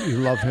You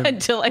love him.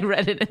 until I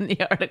read it in the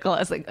article. I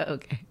was like, oh,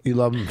 okay. You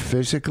love him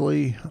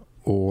physically,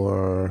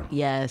 or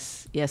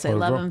Yes, I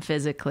love him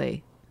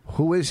physically.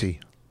 who is he?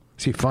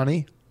 Is he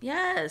funny?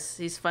 Yes,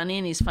 he's funny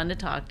and he's fun to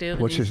talk to. and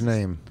What's his he's-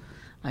 name?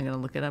 I'm gonna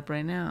look it up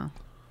right now.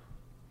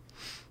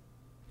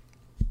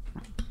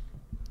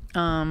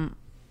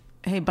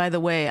 Hey, by the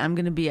way, I'm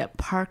gonna be at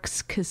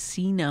Parks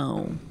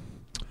Casino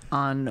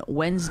on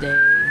Wednesday.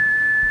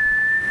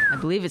 I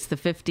believe it's the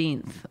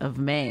 15th of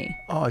May.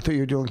 Oh, I thought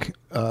you were doing.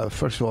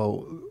 First of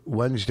all,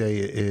 Wednesday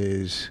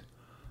is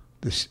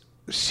the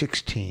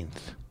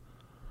 16th.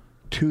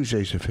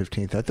 Tuesday's the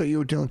 15th. I thought you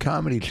were doing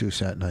comedy juice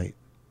that night.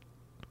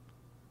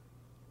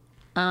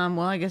 Well,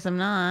 I guess I'm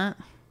not.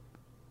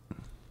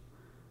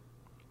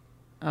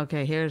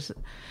 Okay,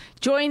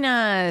 join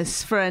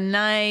us for a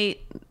night.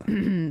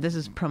 This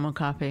is promo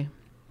copy.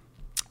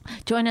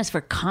 Join us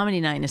for comedy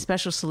night and a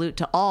special salute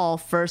to all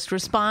first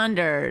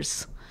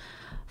responders.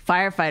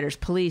 Firefighters,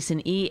 police,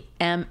 and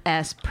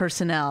EMS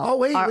personnel Oh,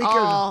 wait, are we could-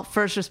 all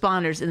first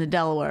responders in the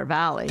Delaware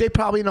Valley. They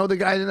probably know the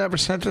guy that never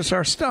sent us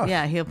our stuff.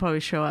 Yeah, he'll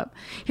probably show up.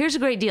 Here's a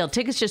great deal.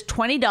 Tickets just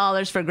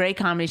 $20 for a great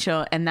comedy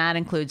show, and that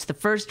includes the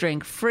first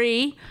drink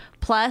free,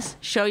 plus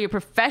show your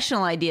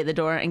professional ID at the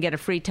door and get a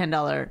free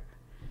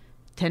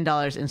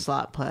 $10 in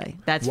slot play.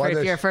 That's What for if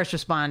is- you're a first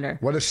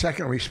responder. What a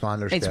second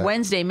responders It's get.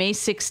 Wednesday, May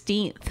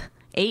 16th,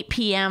 8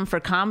 p.m. for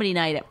comedy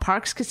night at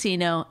Parks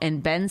Casino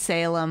in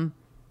Bensalem,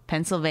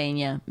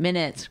 Pennsylvania,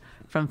 minutes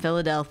from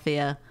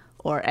Philadelphia,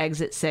 or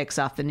exit 6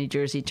 off the New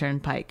Jersey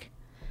Turnpike.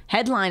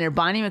 Headliner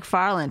Bonnie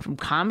McFarlane from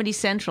Comedy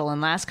Central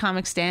and Last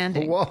Comic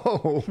Standing.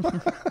 Whoa.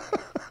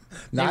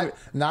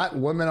 Not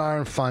Women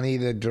Aren't Funny,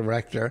 the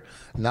director.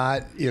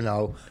 Not,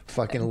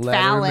 fucking Letterman.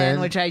 Fallon,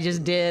 which I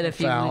just did a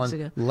few weeks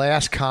ago.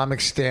 Last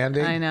Comic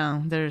Standing. I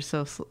know. They're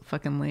so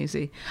fucking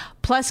lazy.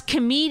 Plus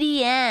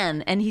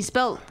Comedian, and he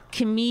spelled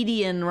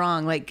comedian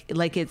wrong. Like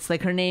it's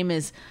like her name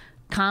is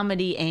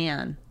Comedy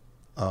Ann.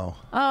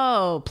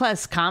 Oh,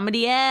 plus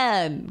Comedy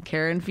Ann,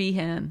 Karen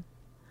Feehan.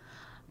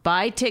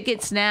 Buy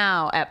tickets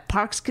now at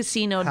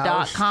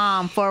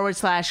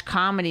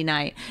parkscasino.com/comedy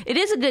night. It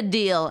is a good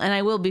deal, and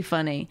I will be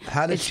funny.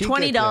 It's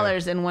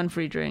 $20 and one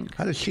free drink.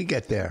 How did she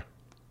get there?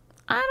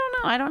 I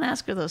don't know. I don't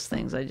ask her those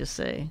things. I just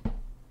say,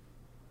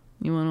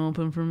 you want to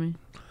open for me?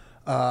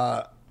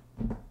 I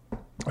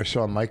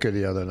saw Micah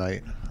the other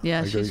night.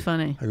 Yeah, she's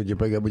funny. Did you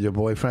break up with your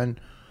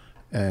boyfriend?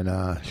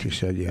 And she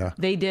said, yeah.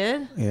 They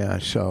did? Yeah,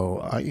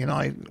 so,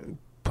 I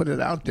put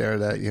it out there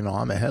that,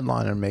 I'm a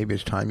headliner. Maybe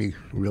it's time you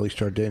really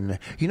start dating.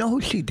 You know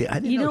who she did? I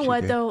didn't know You know what,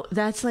 did. though?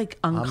 That's, like,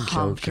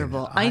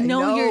 uncomfortable. I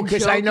know you're joking.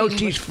 Because I know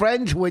she's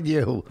friends with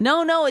you.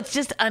 No, it's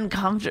just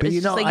uncomfortable. But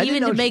It's just like,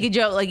 even to make a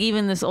joke, like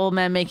even this old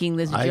man making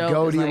this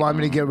joke. Do you want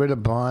me to get rid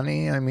of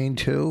Bonnie? I mean,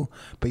 too.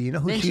 But you know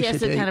who then she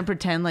has to date? kind of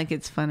pretend like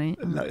it's funny.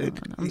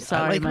 I'm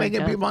sorry, I like making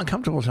Micah. people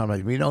uncomfortable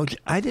sometimes.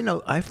 I didn't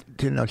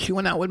know. She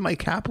went out with Mike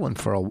Kaplan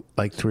for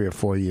like 3 or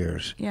 4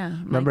 years. Yeah.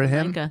 Remember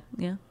him? Micah,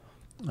 yeah.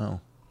 Oh,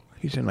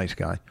 he's a nice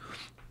guy.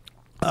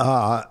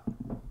 I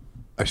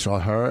saw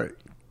her.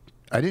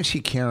 I didn't see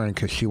Karen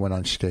because she went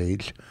on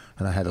stage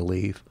and I had to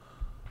leave.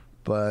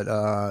 But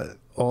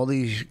all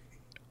these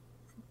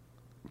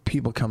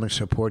people come and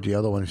support the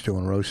other ones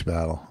doing roast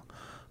battle.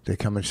 They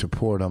come and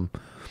support them.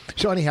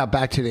 So anyhow,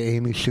 back to the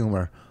Amy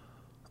Schumer.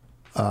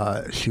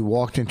 She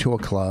walked into a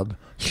club.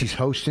 She's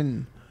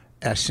hosting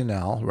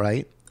SNL,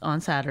 right?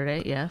 On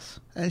Saturday, yes.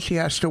 And she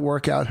has to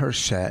work out her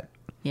set.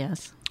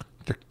 Yes.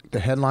 The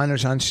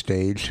headliner's on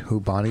stage, who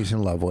Bonnie's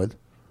in love with.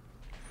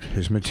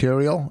 His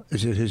material?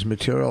 Is it his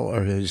material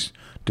or his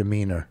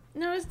demeanor?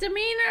 No, his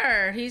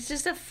demeanor. He's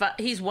just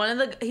he's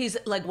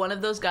like one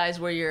of those guys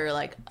where you're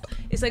like,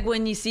 it's like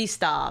when you see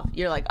Stav,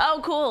 you're like, oh,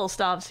 cool,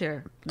 Stav's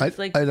here. I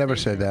never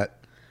said that.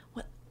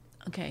 What?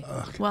 Okay.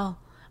 Well,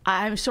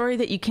 I'm sorry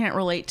that you can't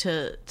relate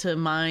to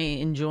my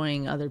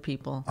enjoying other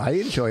people. I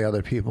enjoy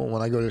other people.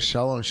 When I go to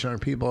sell and certain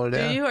people are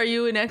there. Do you? Are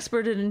you an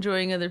expert at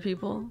enjoying other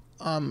people?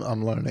 I'm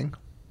learning.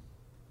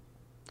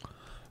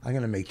 I'm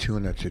going to make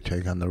tuna to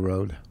take on the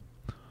road.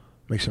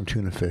 Make some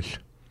tuna fish.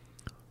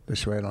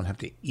 This way I don't have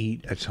to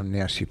eat at some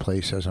nasty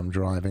place as I'm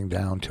driving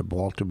down to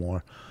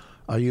Baltimore.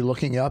 Are you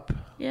looking up?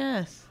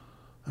 Yes.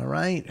 All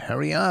right.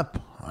 Hurry up.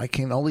 I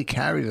can only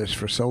carry this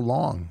for so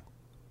long.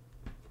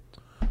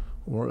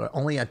 We're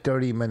only at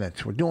 30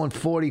 minutes. We're doing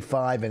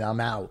 45 and I'm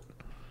out.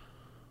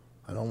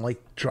 I don't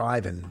like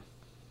driving.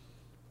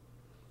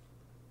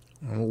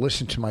 I'm going to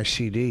listen to my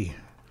CD.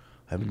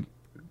 I haven't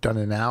done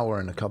an hour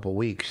in a couple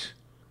weeks.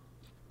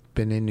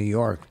 Been in New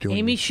York doing.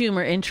 Amy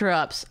Schumer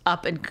interrupts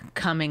up and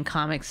coming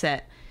comic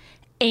set.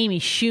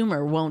 Amy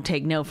Schumer won't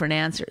take no for an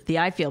answer. The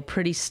I Feel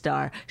Pretty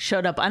star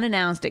showed up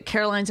unannounced at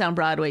Caroline's on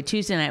Broadway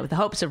Tuesday night with the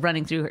hopes of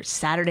running through her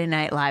Saturday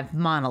Night Live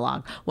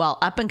monologue, while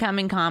up and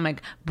coming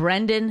comic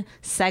Brendan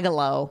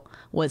Segalo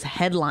was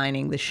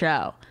headlining the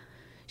show.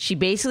 She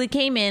basically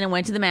came in and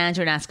went to the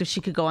manager and asked if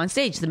she could go on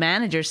stage. The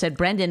manager said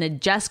Brendan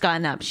had just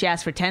gotten up. She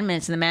asked for 10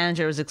 minutes, and the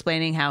manager was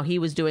explaining how he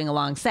was doing a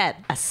long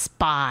set. A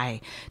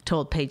spy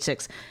told Page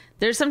Six.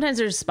 Sometimes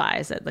there's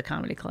spies at the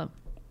comedy club.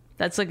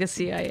 That's like a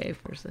CIA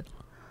person.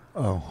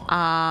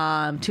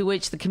 Oh. To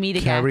which the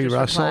comedic Carrie actress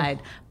Russell?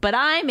 replied, "But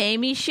I'm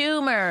Amy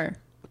Schumer,"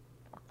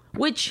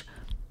 which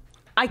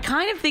I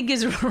kind of think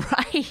is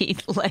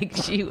right. Like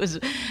she was.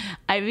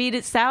 I mean,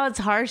 it sounds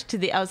harsh to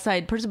the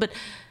outside person, but.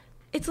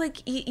 It's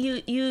like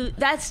you.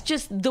 That's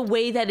just the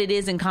way that it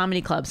is in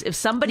comedy clubs. If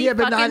somebody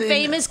fucking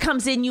famous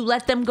comes in, you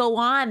let them go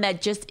on.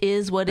 That just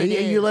is what it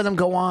is. You let them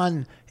go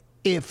on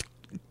if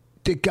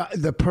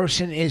the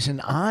person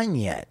isn't on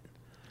yet.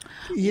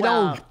 You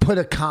don't put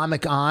a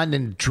comic on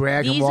and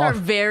drag them off. These are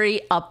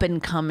very up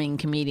and coming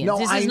comedians. No,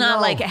 this is not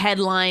like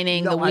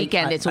headlining the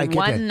weekend. It's a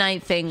one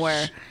night thing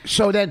where.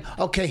 So then,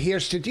 okay,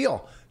 here's the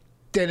deal.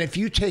 Then if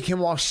you take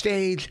him off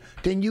stage,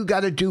 then you got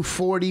to do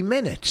 40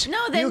 minutes.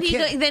 No, then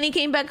he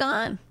came back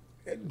on.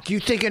 Do you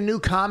think a new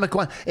comic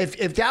one? If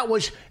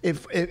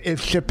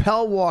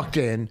Chappelle walked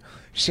in,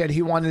 said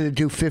he wanted to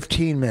do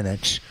 15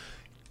 minutes,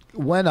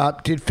 went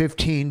up, did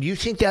 15. Do you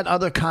think that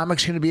other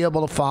comic's going to be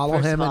able to follow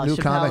him? A new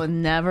Chappelle comic would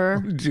never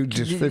do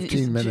just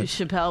 15 minutes.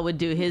 Chappelle would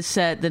do his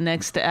set the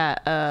next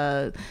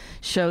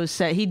show's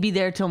set. He'd be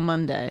there till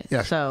Monday.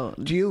 Yeah. So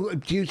do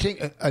you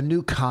think a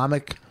new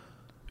comic?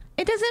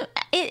 It doesn't.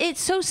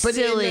 It's so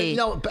silly.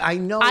 But I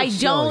know. I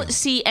don't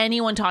see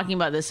anyone talking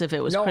about this if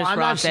it was Chris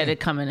Rock that had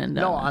come in and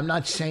done. No, I'm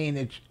not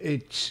saying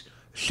it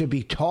should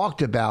be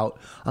talked about.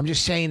 I'm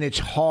just saying it's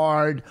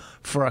hard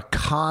for a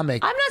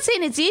comic. I'm not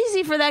saying it's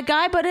easy for that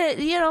guy, but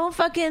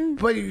fucking.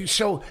 But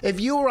so if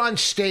you were on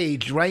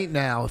stage right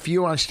now,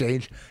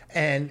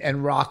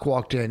 and Rock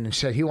walked in and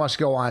said he wants to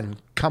go on,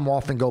 come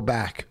off and go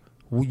back,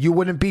 You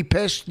wouldn't be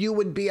pissed? You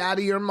would be out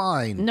of your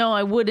mind. No,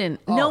 I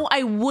wouldn't. No,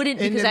 I wouldn't,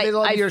 In the because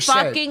middle of I your set.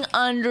 fucking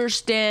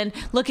understand.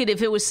 Look at,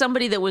 if it was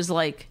somebody that was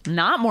like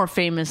not more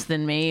famous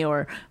than me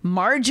or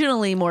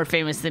marginally more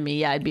famous than me,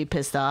 yeah, I'd be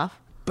pissed off.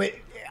 But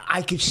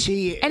I could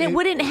see, And it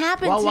wouldn't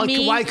happen to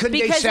me Why couldn't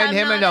they because send I'm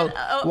him a not note?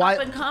 an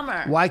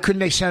up-and-comer. Why couldn't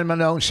they send him a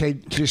note and say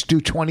just do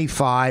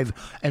 25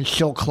 and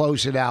she'll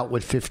close it out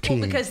with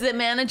 15? Because the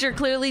manager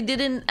clearly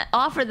didn't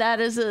offer that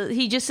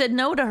he just said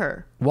no to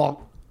her.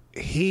 Well,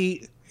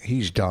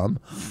 he's dumb.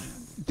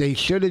 They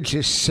should have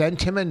just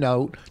sent him a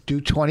note,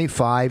 do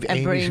 25,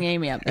 And bring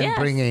Amy up. and Yes.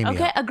 bring Amy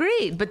okay, up.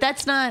 agreed. But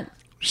that's not.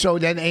 So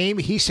then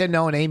he said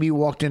no, and Amy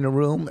walked in the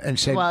room and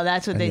said, Well,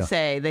 that's what they Yeah.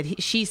 say.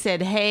 That she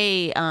said,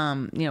 "Hey,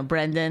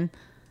 Brendan,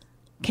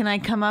 can I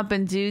come up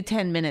and do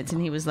 10 minutes?"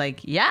 And he was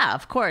like, "Yeah,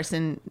 of course."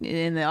 And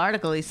in the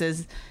article, he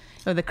says,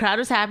 the crowd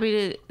was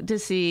happy to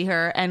see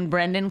her, and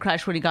Brendan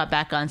crushed when he got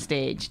back on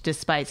stage,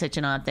 despite such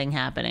an odd thing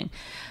happening.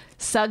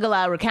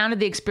 Sugala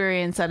recounted the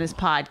experience on his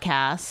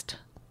podcast,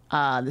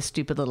 the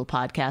stupid little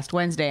podcast,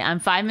 Wednesday. "I'm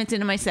 5 minutes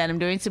into my set. I'm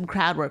doing some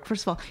crowd work."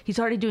 First of all, he's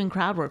already doing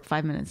crowd work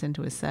 5 minutes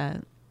into his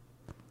set.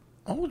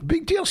 Oh,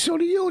 big deal. So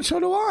do you, and so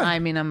do I. I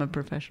mean, I'm a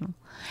professional.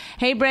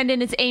 "Hey,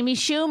 Brendan, it's Amy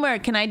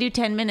Schumer. Can I do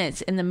 10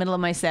 minutes in the middle of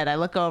my set?" I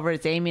look over,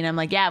 it's Amy, and I'm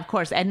like, "Yeah, of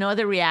course." I had no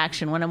other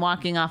reaction. When I'm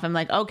walking off, I'm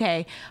like,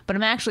 "Okay," but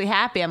I'm actually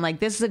happy. I'm like,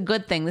 this is a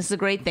good thing. This is a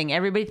great thing.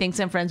 Everybody thinks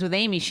I'm friends with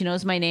Amy. She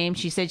knows my name.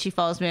 She said she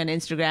follows me on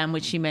Instagram,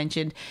 which she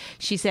mentioned.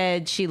 She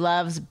said she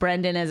loves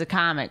Brendan as a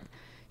comic.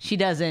 She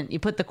doesn't. You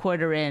put the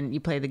quarter in, you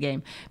play the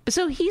game. But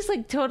so he's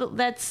like total,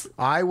 that's...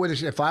 I would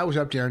have, if I was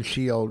up there and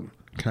she yelled,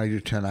 "Can I do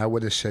 10?" I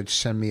would have said,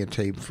 "Send me a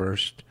tape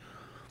first."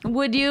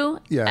 Would you?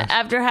 Yes.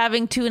 After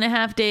having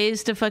 2.5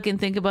 days to fucking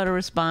think about a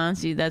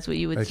response, that's what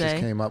you would I say?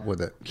 just came up with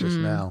it just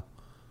now.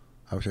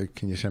 I would say,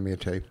 "Can you send me a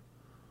tape?"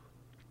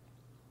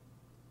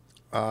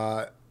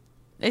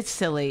 It's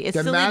silly. It's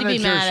The silly to be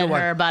manager's mad the at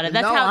one. her about it.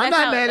 I'm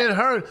not mad at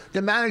her.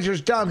 The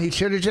manager's dumb. He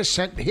should have just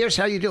sent, "Here's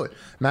how you do it."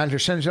 Manager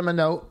sends him a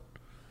note.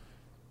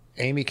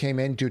 Amy came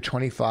in, do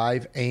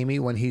 25. Amy,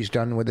 when he's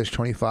done with his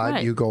 25,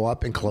 Right. you go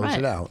up and close Right.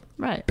 it out.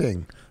 Right.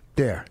 Bing.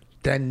 There.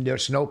 Then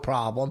there's no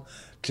problem.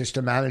 Just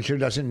the manager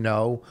doesn't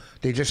know.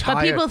 They just But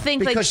hire. people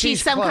think like because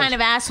she's some close. kind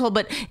of asshole.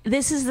 But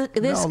this No.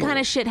 kind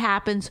of shit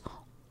happens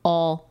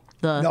all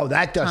the No,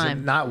 that doesn't.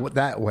 time. Not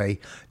that way.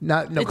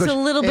 No, It's 'cause a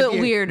little bit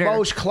weirder.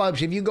 Most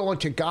clubs, if you go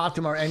into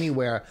Gotham or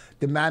anywhere,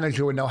 the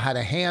manager would know how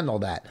to handle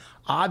that.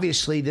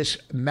 Obviously, this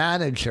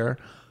manager,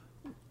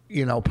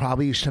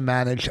 probably used to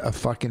manage a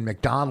fucking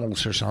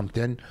McDonald's or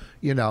something,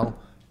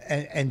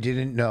 and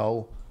didn't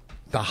know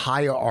the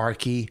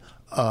hierarchy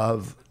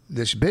of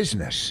this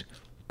business.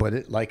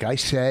 But like I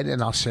said,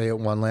 and I'll say it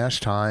one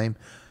last time,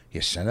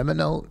 you send him a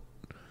note,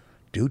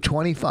 do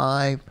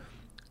 25,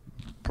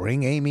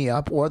 bring Amy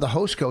up, or the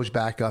host goes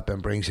back up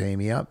and brings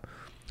Amy up.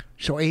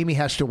 So Amy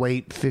has to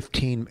wait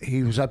 15.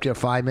 He was up there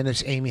 5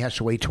 minutes. Amy has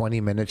to wait 20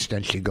 minutes.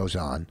 Then she goes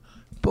on.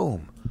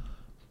 Boom.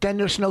 Then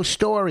there's no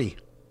story.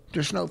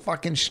 There's no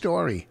fucking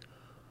story.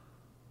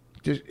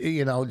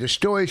 The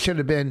story should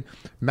have been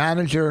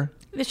manager.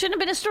 It shouldn't have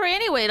been a story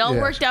anyway. It all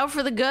Yes. worked out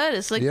for the good.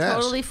 It's like Yes.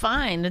 totally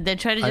fine. They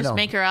try to I just know.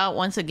 make her out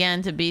once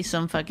again to be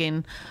some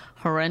fucking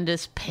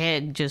horrendous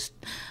pig, just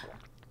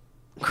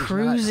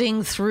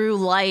cruising through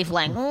life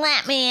like,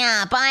 "Let me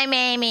up, I'm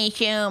Amy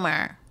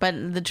Schumer."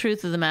 But the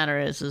truth of the matter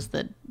is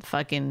that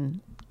fucking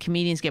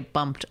comedians get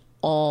bumped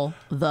all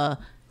the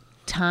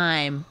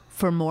time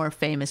for more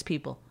famous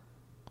people.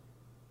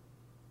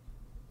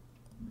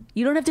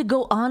 You don't have to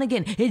go on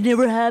again. It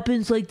never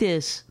happens like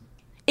this.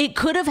 It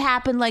could have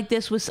happened like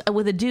this with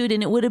a dude,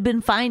 and it would have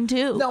been fine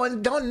too. No,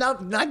 and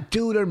not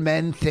dude or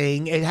men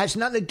thing. It has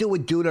nothing to do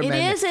with dude or It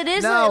men. is. It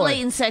is No,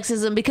 latent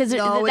sexism because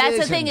No, it that's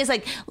the thing. isn't. Is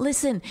like,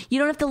 listen, you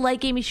don't have to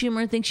like Amy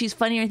Schumer and think she's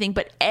funny or anything,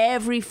 but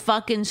every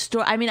fucking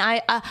story. I mean,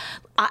 I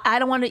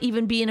don't want to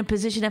even be in a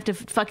position to have to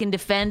fucking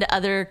defend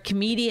other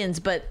comedians,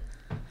 but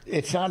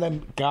It's not a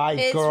guy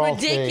it's girl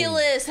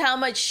ridiculous how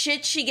much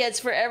shit she gets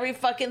for every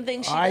fucking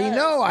thing she thing. I does.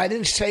 know. I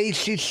didn't say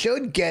she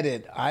should get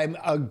it. I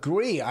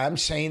agree. I'm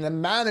saying the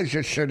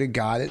manager should have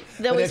got it.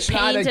 That but was it's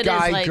not a painted as,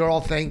 guy like- girl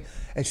thing.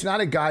 It's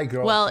not a guy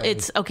girl. Well, thing.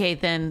 it's okay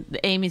then.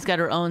 Amy's got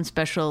her own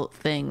special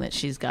thing that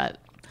she's got.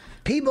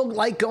 people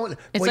like going.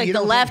 It's well, like you the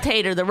don't left think-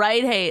 hate her, the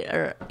right hate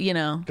her.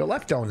 The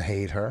left don't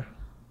hate her.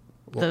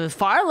 The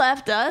far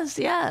left does.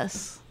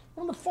 Yes.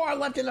 Well, the far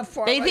left and the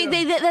far They right.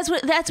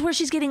 think that's where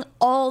she's getting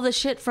all the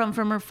shit from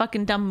her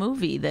fucking dumb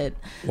movie that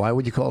Why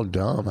would you call it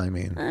dumb? I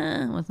mean,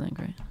 wasn't that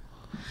great.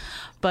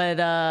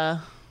 But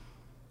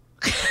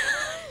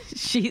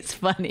she's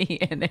funny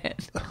in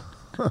it.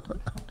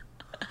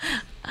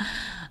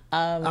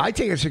 I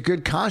think it's a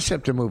good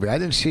concept of movie. I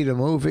didn't see the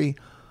movie.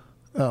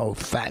 Oh,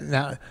 fat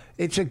now!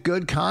 It's a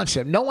good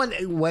concept. No one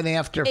went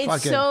after It's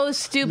fucking. so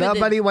stupid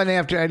Nobody that- went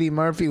after Eddie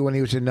Murphy when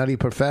he was a Nutty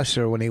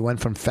Professor. When he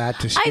went from fat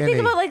to I skinny. think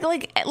about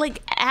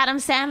like Adam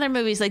Sandler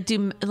movies.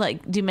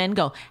 Do men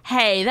go,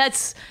 "Hey,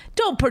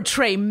 don't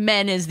portray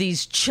men as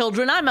these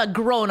children. I'm a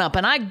grown up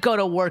and I go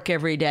to work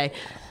every day."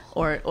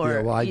 or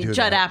Yeah, well, I do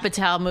Judd that.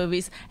 Apatow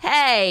movies.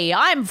 Hey,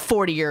 I'm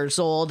 40 years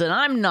old and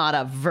I'm not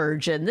a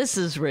virgin. This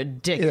is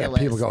ridiculous.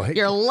 people go, hey-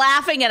 You're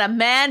laughing at a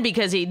man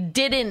because he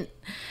didn't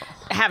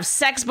have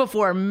sex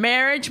before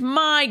marriage.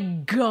 My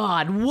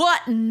God,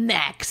 what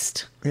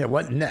next? Yeah,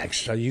 what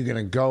next? Are you going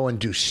to go and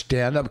do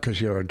stand-up because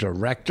you're a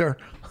director?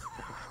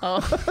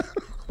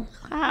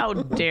 How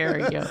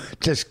dare you?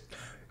 Just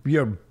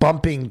you're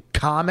bumping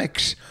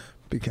comics?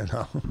 Because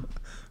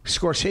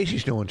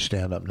Scorsese's doing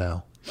stand-up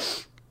now.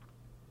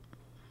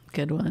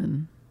 Good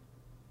one.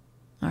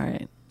 All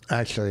right.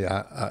 Actually,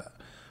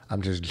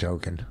 I'm just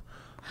joking.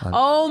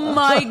 Oh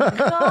my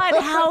God,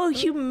 how I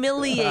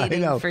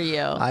humiliating know. for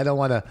you. I don't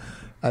want to.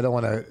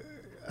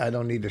 I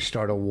don't need to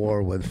start a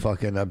war with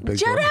fucking a big.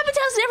 Judd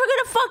Apatow's never going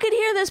to fucking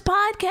hear this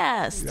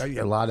podcast.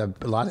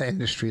 A lot of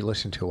industry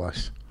listen to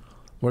us.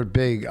 We're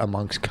big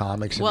amongst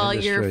comics. And Well,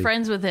 industry. you're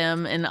friends with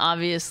him, and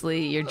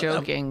obviously you're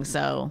joking,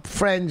 so.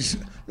 Friends,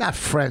 not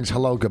friends.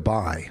 Hello,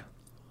 goodbye.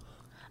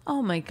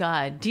 Oh my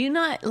God. Do you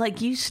not,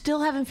 like, you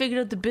still haven't figured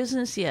out the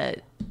business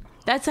yet?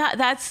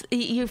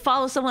 You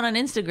follow someone on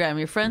Instagram,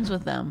 you're friends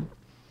with them.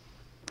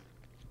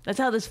 That's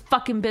how this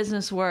fucking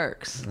business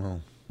works.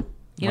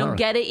 You don't Alright.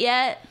 get it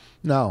yet?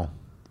 No.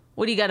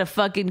 What do you got to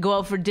fucking go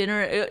out for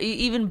dinner?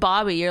 Even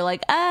Bobby, you're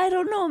like, I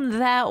don't know him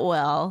that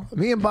well.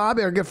 Me and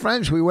Bobby are good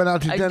friends. We went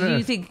out to dinner. Do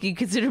you think you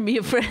consider me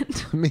a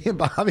friend? Me and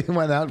Bobby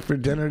went out for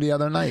dinner the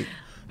other night.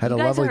 Had You a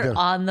guys lovely are dinner.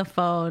 on the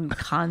phone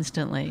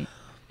constantly.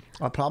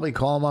 I'll probably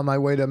call him on my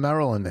way to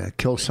Maryland to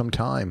kill some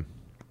time.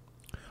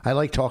 I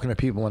like talking to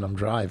people when I'm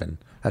driving.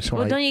 That's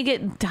when Well, don't you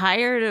get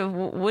tired of,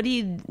 what do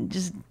you,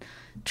 just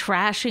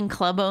trashing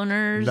club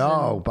owners?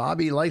 No,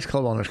 Bobby likes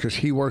club owners because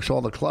he works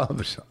all the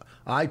clubs.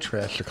 I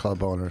trash the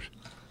club owners.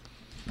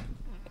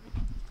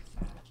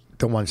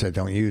 The ones that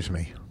don't use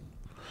me.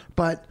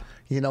 But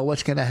you know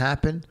what's going to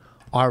happen?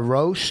 Our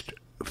roast,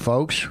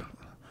 folks.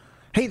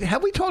 Hey,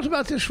 have we talked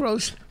about this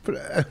roast for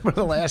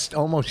the last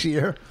almost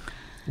year?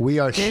 We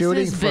are This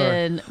shooting has for...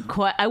 been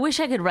quite, I wish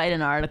I could write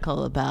an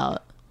article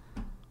about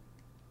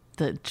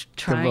the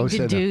trying roast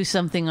to of do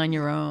something on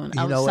your own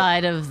You know what?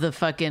 outside of the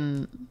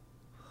fucking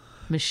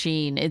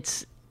machine.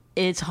 It's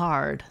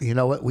hard. You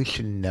know what? We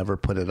should never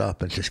put it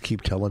up and just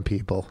keep telling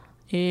people.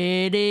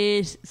 It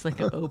is. It's like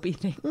an Opie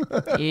thing.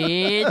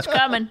 It's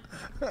coming.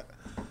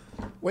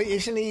 Wait,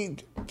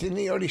 didn't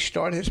he already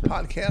start his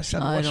podcast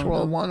on I don't know.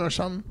 Westworld 1 or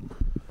something?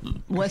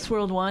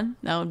 Westworld 1?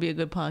 That would be a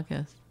good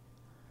podcast.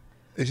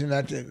 Isn't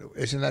that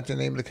the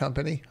name of the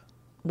company?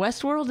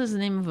 Westworld is the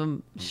name of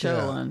a show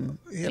Yeah. on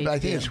Yeah, but I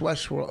think HBO. it's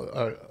Westworld. I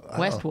don't know.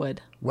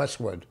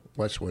 Westwood.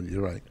 Westwood.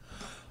 You're right.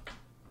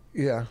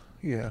 Yeah,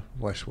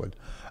 Westwood.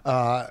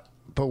 But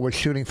we're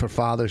shooting for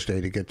Father's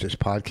Day to get this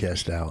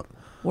podcast out.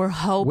 We're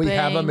hoping. We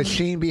have a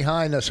machine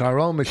behind us, our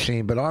own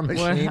machine, but our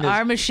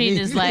machine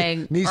is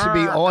like needs to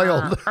be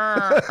oiled.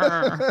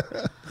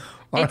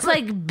 It's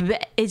like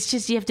it's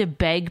just you have to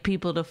beg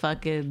people to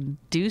fucking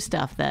do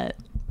stuff that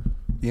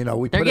You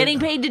know, they're getting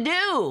paid to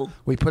do.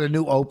 We put a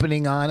new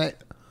opening on it.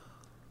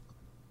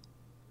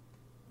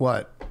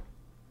 What?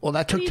 Well,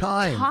 that took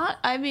time.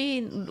 I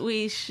mean,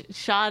 we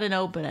shot an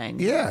opening.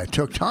 Yeah, it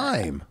took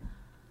time.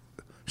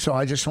 So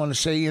I just want to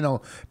say,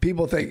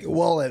 people think,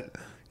 well,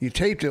 you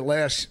taped it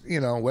last,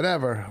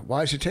 whatever.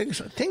 Why is it taking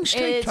so? Things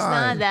take It's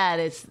time. not that.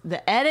 It's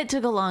the edit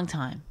took a long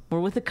time. We're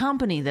with a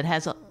company that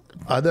has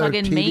Other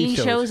fucking TV main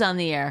shows. shows on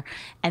the air,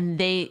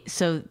 and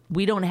so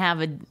we don't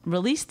have a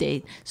release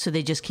date, so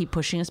they just keep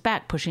pushing us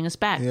back,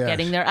 Yes.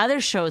 getting their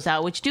other shows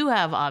out, which do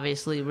have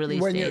obviously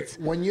release dates.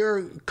 When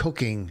you're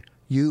cooking,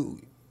 you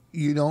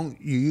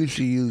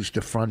usually use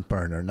the front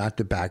burner, not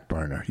the back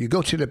burner. You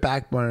go to the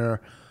back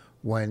burner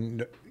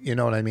when, you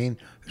know what I mean?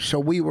 So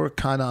we were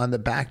kind of on the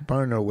back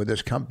burner with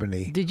this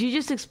company. Did you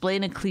just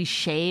explain a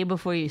cliche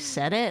before you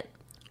said it?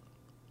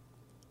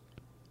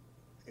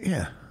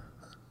 Yeah.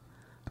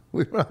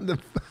 We were on the...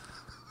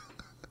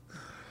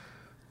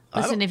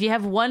 Listen, if you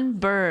have one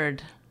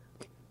bird,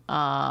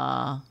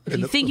 if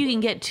you think you can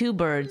get two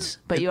birds,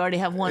 but you already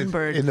have one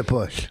bird, in the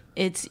bush.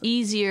 it's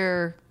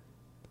easier.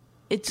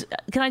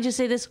 Can I just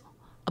say this?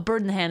 A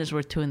bird in the hand is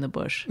worth two in the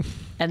bush.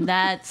 And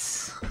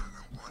that's...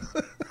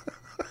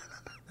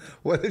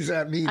 What does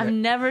that mean? I've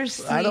never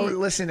seen... I don't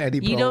listen to Eddie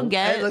Bro. You don't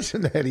get I it?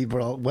 listen to Eddie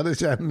Bro. What does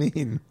that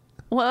mean?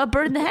 Well, a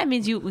bird in the hand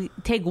means you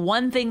take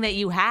one thing that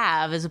you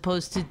have as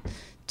opposed to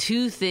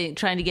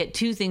trying to get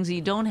two things that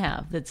you don't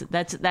have.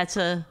 That's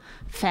a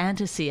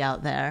fantasy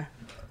out there.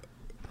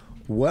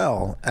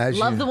 Well,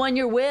 Love the one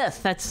you're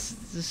with. That's,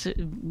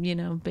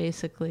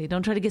 basically.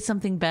 Don't try to get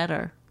something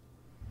better.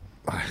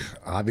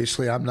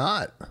 Obviously, I'm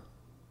not.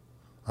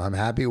 I'm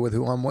happy with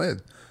who I'm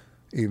with.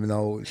 Even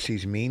though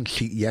she's mean,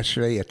 she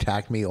yesterday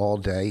attacked me all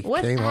day.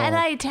 What? Came How did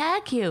home. I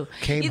attack you?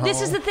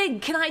 This is the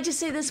thing. Can I just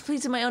say this,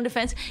 please, in my own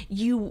defense?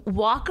 You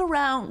walk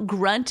around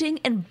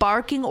grunting and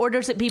barking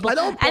orders at people. I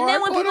don't and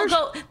then when bark people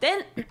orders. go,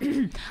 then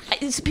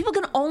people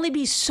can only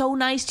be so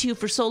nice to you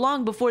for so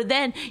long before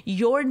then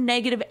your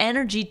negative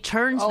energy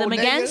turns them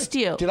negative? against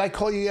you. Did I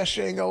call you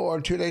yesterday and go, or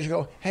 2 days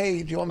ago?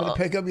 Hey, do you want me to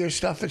pick up your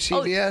stuff at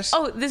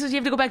CVS? This is you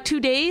have to go back 2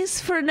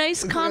 days for a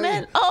nice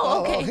comment?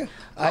 Oh, okay.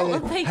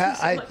 Thank you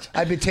so much.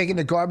 I've been taking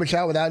the garbage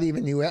out without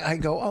even you. I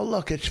go, oh,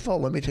 look, it's full.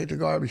 Let me take the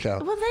garbage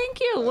out. Well, thank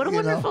you. What a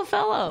wonderful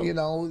fellow.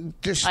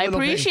 Just I little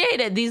appreciate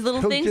things. it. These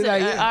little things Did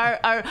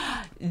are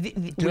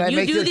when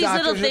you do these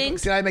little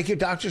things. Did I make your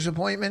doctor's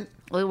appointment?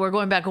 Well, we're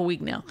going back a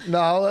week now.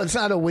 No, it's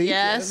not a week.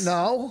 Yes.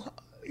 No,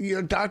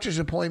 your doctor's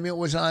appointment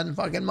was on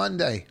fucking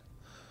Monday.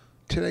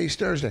 Today's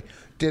Thursday.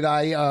 Did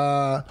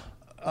I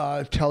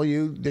tell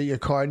you that your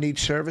car needs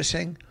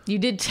servicing? You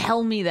did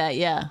tell me that,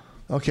 yeah.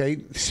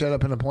 Okay, set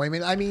up an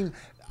appointment. I mean,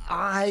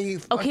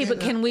 Okay,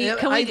 but can we?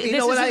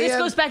 This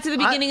goes back to the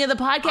beginning of the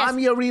podcast. I'm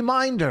your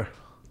reminder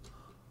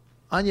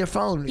on your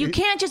phone. You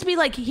can't just be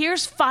like,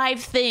 here's 5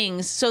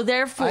 things, so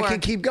therefore I can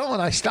keep going.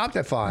 I stopped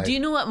at 5. Do you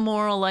know what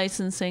moral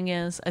licensing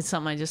is? It's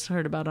something I just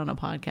heard about on a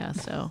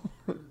podcast. So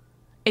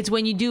it's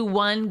when you do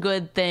one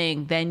good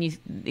thing, then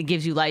it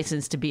gives you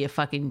license to be a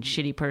fucking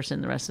shitty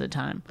person the rest of the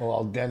time.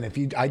 Well, then if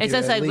I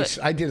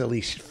did at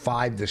least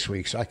 5 this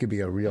week, so I could be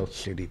a real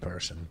shitty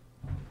person.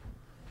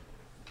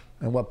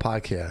 And what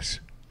podcast?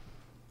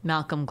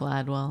 Malcolm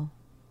Gladwell,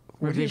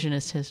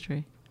 Revisionist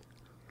History.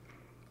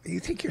 You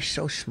think you're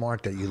so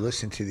smart that you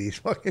listen to these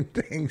fucking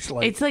things?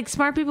 Like it's like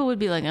smart people would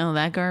be like, "Oh,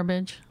 that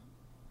garbage."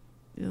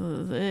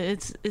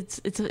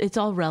 It's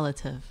all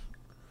relative.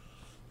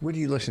 Where do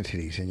you listen to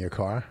these in your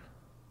car?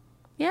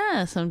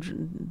 Yeah, so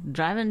I'm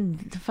driving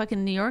to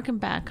fucking New York and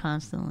back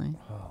constantly.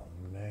 Oh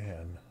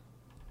man,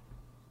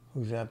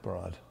 who's that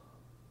broad?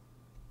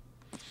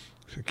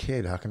 It's a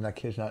kid. How come that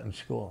kid's not in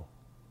school?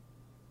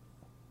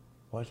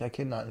 Why is that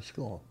kid not in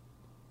school?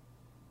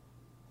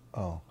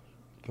 Oh,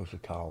 goes to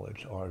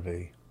college.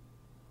 RV.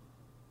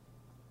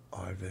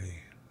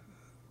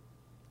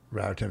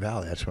 Raritan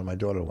Valley. That's where my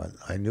daughter went.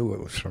 I knew it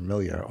was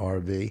familiar.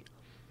 RV.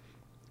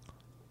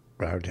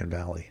 Raritan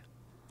Valley.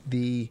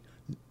 The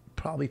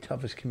probably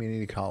toughest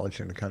community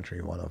college in the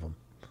country, one of them.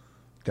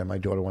 Then my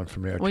daughter went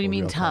from there. What do you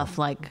mean tough?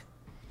 Like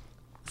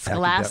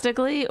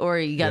scholastically, or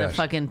you got to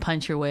fucking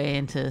punch your way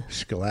into?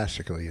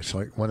 Scholastically, it's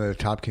like one of the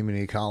top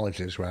community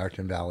colleges,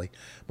 Raritan Valley.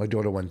 My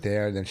daughter went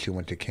there, then she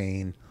went to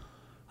Kane.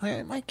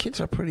 My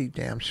kids are pretty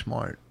damn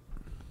smart.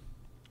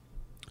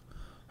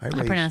 I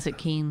pronounce it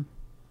Keen.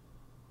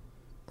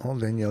 Well,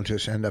 then you'll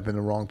just end up in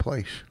the wrong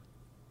place.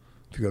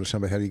 If you go to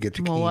somebody, how do you get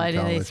to Keene Well, why do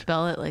College? they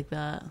spell it like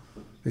that?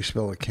 They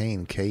spell it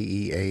Kane,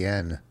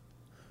 Kean.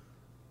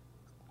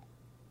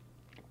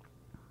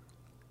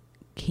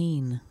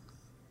 Keen.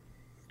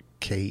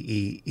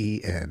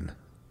 Keen.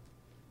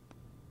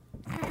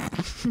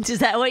 Is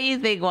that what you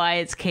think? Why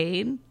it's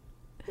Kane?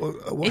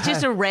 Well, It's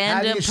just a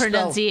random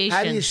pronunciation.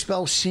 How do you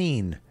spell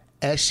scene?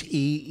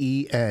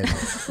 Seen.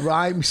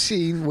 Rhyme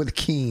scene with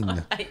keen.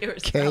 I thought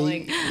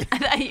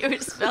you were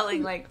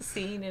spelling like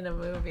scene in a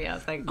movie. I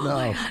was like,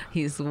 No.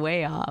 He's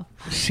way off.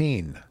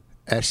 Scene.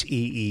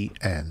 Seen.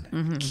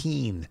 Mm-hmm.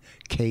 Keen.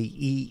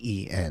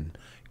 Keen.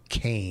 Kane.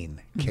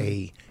 Kean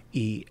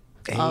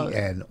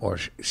or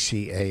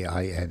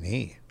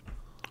Caine.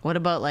 What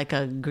about like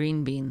a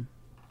green bean?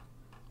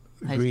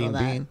 How do you Green spell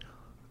that? bean.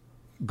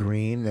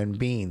 Green and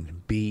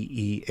bean.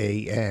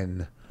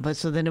 Bean. But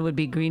so then it would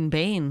be green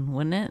bane,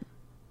 wouldn't it?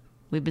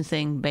 We've been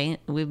saying bane.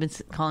 We've been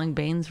calling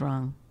banes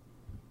wrong.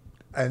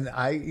 And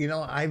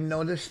I've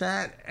noticed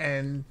that,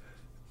 and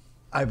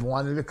I've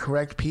wanted to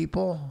correct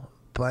people,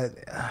 but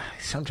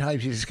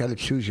sometimes you just got to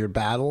choose your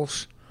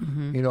battles.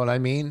 Mm-hmm. You know what I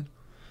mean?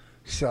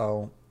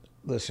 So,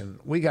 listen,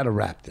 we got to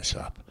wrap this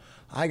up.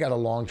 I got a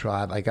long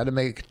drive. I got to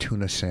make a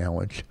tuna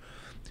sandwich.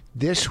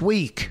 This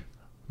week,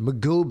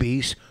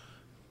 Magoobies,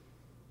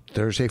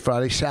 Thursday,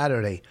 Friday,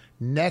 Saturday.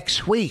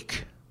 Next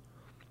week,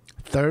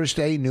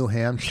 Thursday, New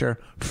Hampshire,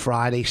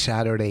 Friday,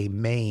 Saturday,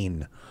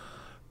 Maine.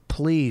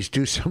 Please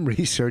do some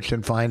research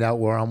and find out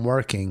where I'm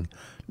working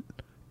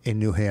in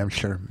New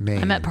Hampshire,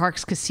 Maine. I'm at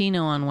Parks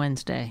Casino on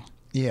Wednesday.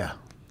 Yeah.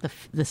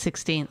 The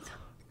 16th.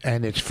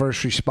 And it's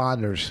First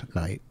Responders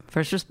Night.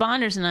 First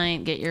Responders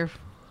Night. Get your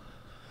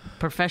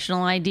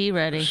professional ID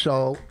ready.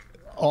 So,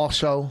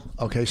 also,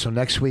 okay, so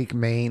next week,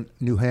 Maine,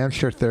 New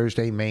Hampshire,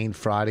 Thursday, Maine,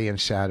 Friday, and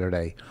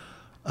Saturday.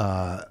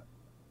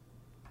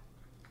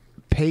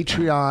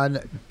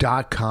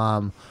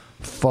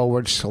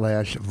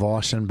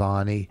 Patreon.com/Voss and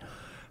Bonnie.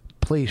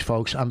 Please,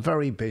 folks, I'm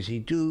very busy.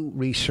 Do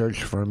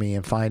research for me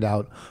and find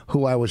out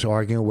who I was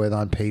arguing with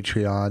on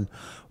Patreon,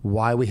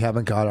 why we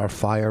haven't got our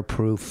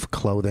fireproof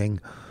clothing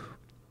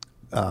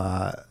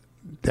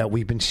that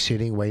we've been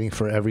waiting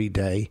for every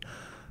day.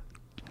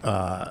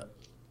 And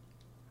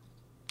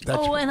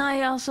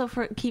I also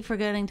keep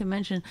forgetting to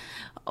mention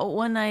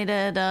one night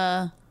at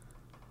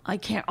I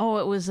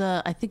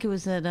think it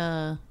was at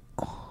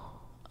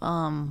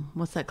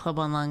what's that club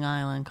on Long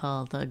Island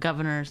called?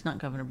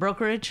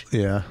 Brokerage.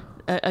 Yeah.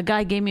 A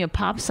guy gave me a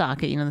pop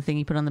socket, you know, the thing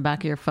you put on the back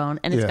of your phone,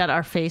 and it's got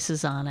our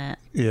faces on it.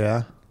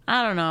 Yeah.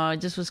 I don't know.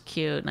 It just was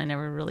cute, and I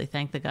never really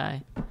thanked the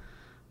guy.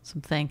 So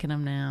I'm thanking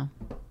him now.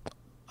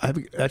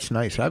 That's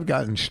nice. I've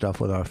gotten stuff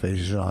with our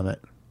faces on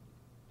it.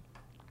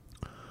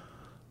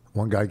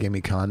 One guy gave me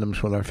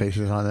condoms with our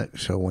faces on it.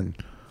 So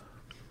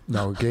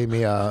gave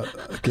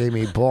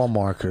me ball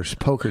markers,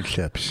 poker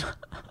chips.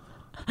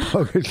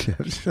 Poker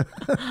chips.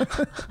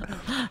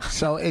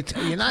 So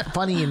you're not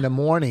funny in the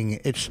morning.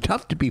 It's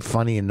tough to be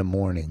funny in the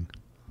morning.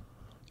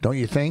 Don't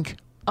you think?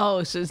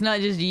 Oh, so it's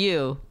not just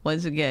you.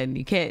 Once again,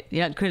 you're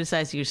not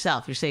criticizing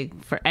yourself. You're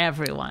saying for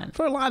everyone.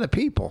 For a lot of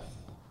people.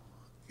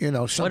 You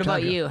know, what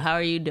about you? How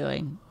are you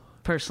doing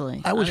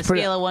personally? On a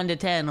scale of 1 to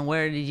 10,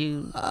 where did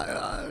you?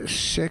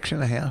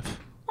 6.5.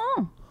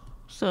 Oh,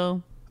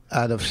 so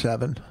out of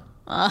 7.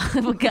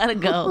 We gotta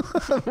go.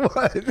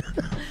 What?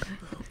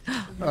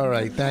 All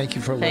right. Thank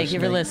you for listening. Thank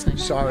you for listening.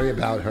 Sorry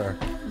about her.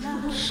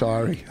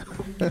 Sorry.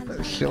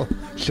 She'll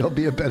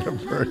be a better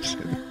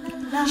person.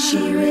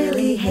 She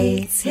really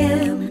hates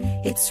him.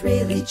 It's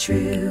really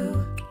true.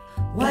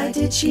 Why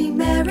did she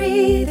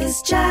marry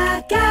this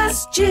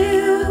jackass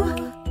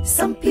Jew?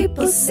 Some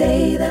people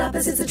say that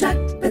opposites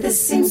attract, but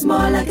this seems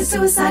more like a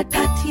suicide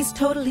pact. He's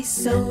totally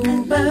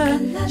sober,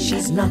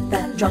 she's not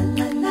that drunk.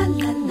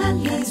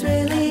 He's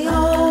really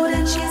old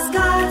and she's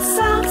got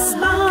some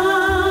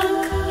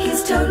spunk.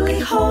 He's totally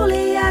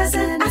holy as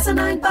an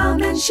asinine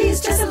bomb, and she's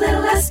just a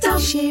little less dumb.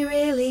 She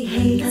really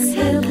hates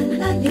him,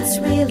 it's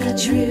really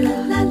true.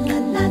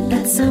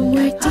 But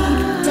somewhere deep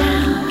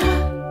down,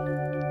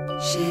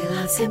 she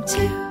loves him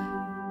too.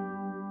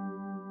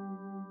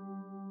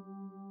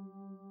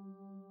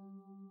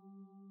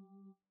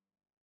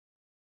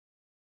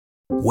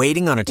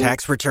 Waiting on a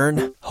tax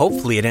return?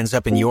 Hopefully it ends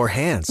up in your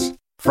hands.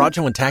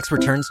 Fraudulent tax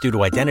returns due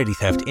to identity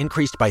theft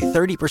increased by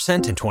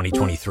 30% in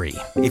 2023.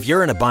 If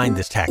you're in a bind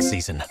this tax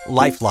season,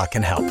 LifeLock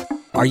can help.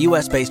 Our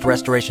U.S.-based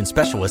restoration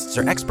specialists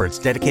are experts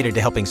dedicated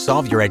to helping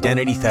solve your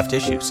identity theft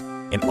issues.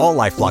 And all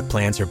LifeLock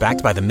plans are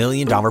backed by the $1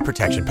 Million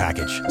Protection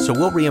Package. So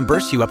we'll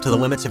reimburse you up to the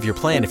limits of your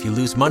plan if you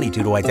lose money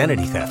due to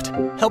identity theft.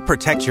 Help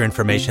protect your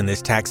information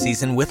this tax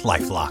season with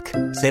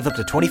LifeLock. Save up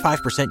to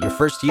 25% your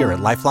first year at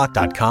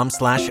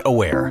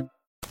LifeLock.com/aware.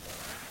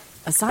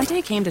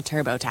 Asante came to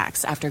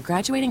TurboTax after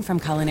graduating from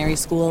culinary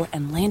school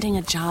and landing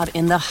a job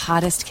in the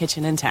hottest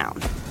kitchen in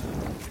town.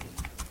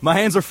 My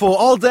hands are full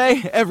all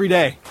day, every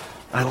day.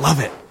 I love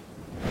it.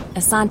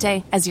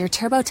 Asante, as your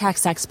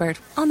TurboTax expert,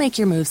 I'll make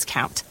your moves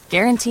count,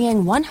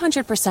 guaranteeing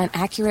 100%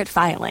 accurate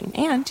filing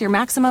and your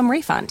maximum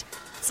refund.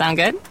 Sound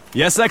good?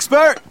 Yes,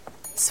 expert!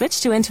 Switch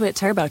to Intuit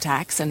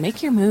TurboTax and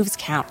make your moves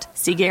count.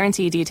 See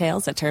guarantee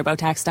details at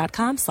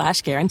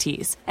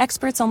turbotax.com/guarantees.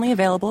 Experts only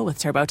available with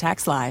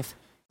TurboTax Live.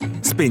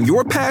 Spin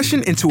your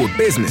passion into a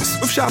business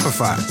with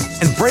Shopify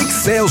and break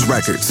sales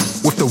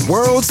records with the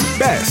world's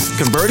best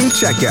converting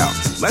checkout.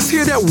 Let's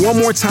hear that one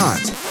more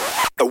time.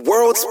 The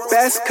world's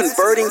best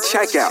converting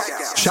checkout.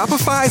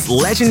 Shopify's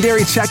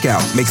legendary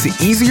checkout makes it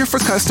easier for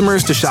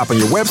customers to shop on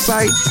your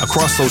website,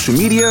 across social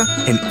media,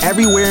 and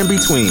everywhere in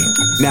between.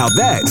 Now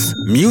that's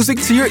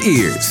music to your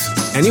ears.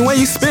 Any way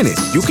you spin it,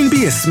 you can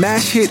be a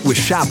smash hit with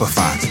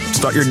Shopify.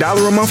 Start your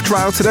 $1 a month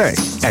trial today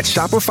at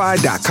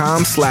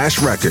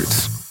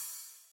shopify.com/records.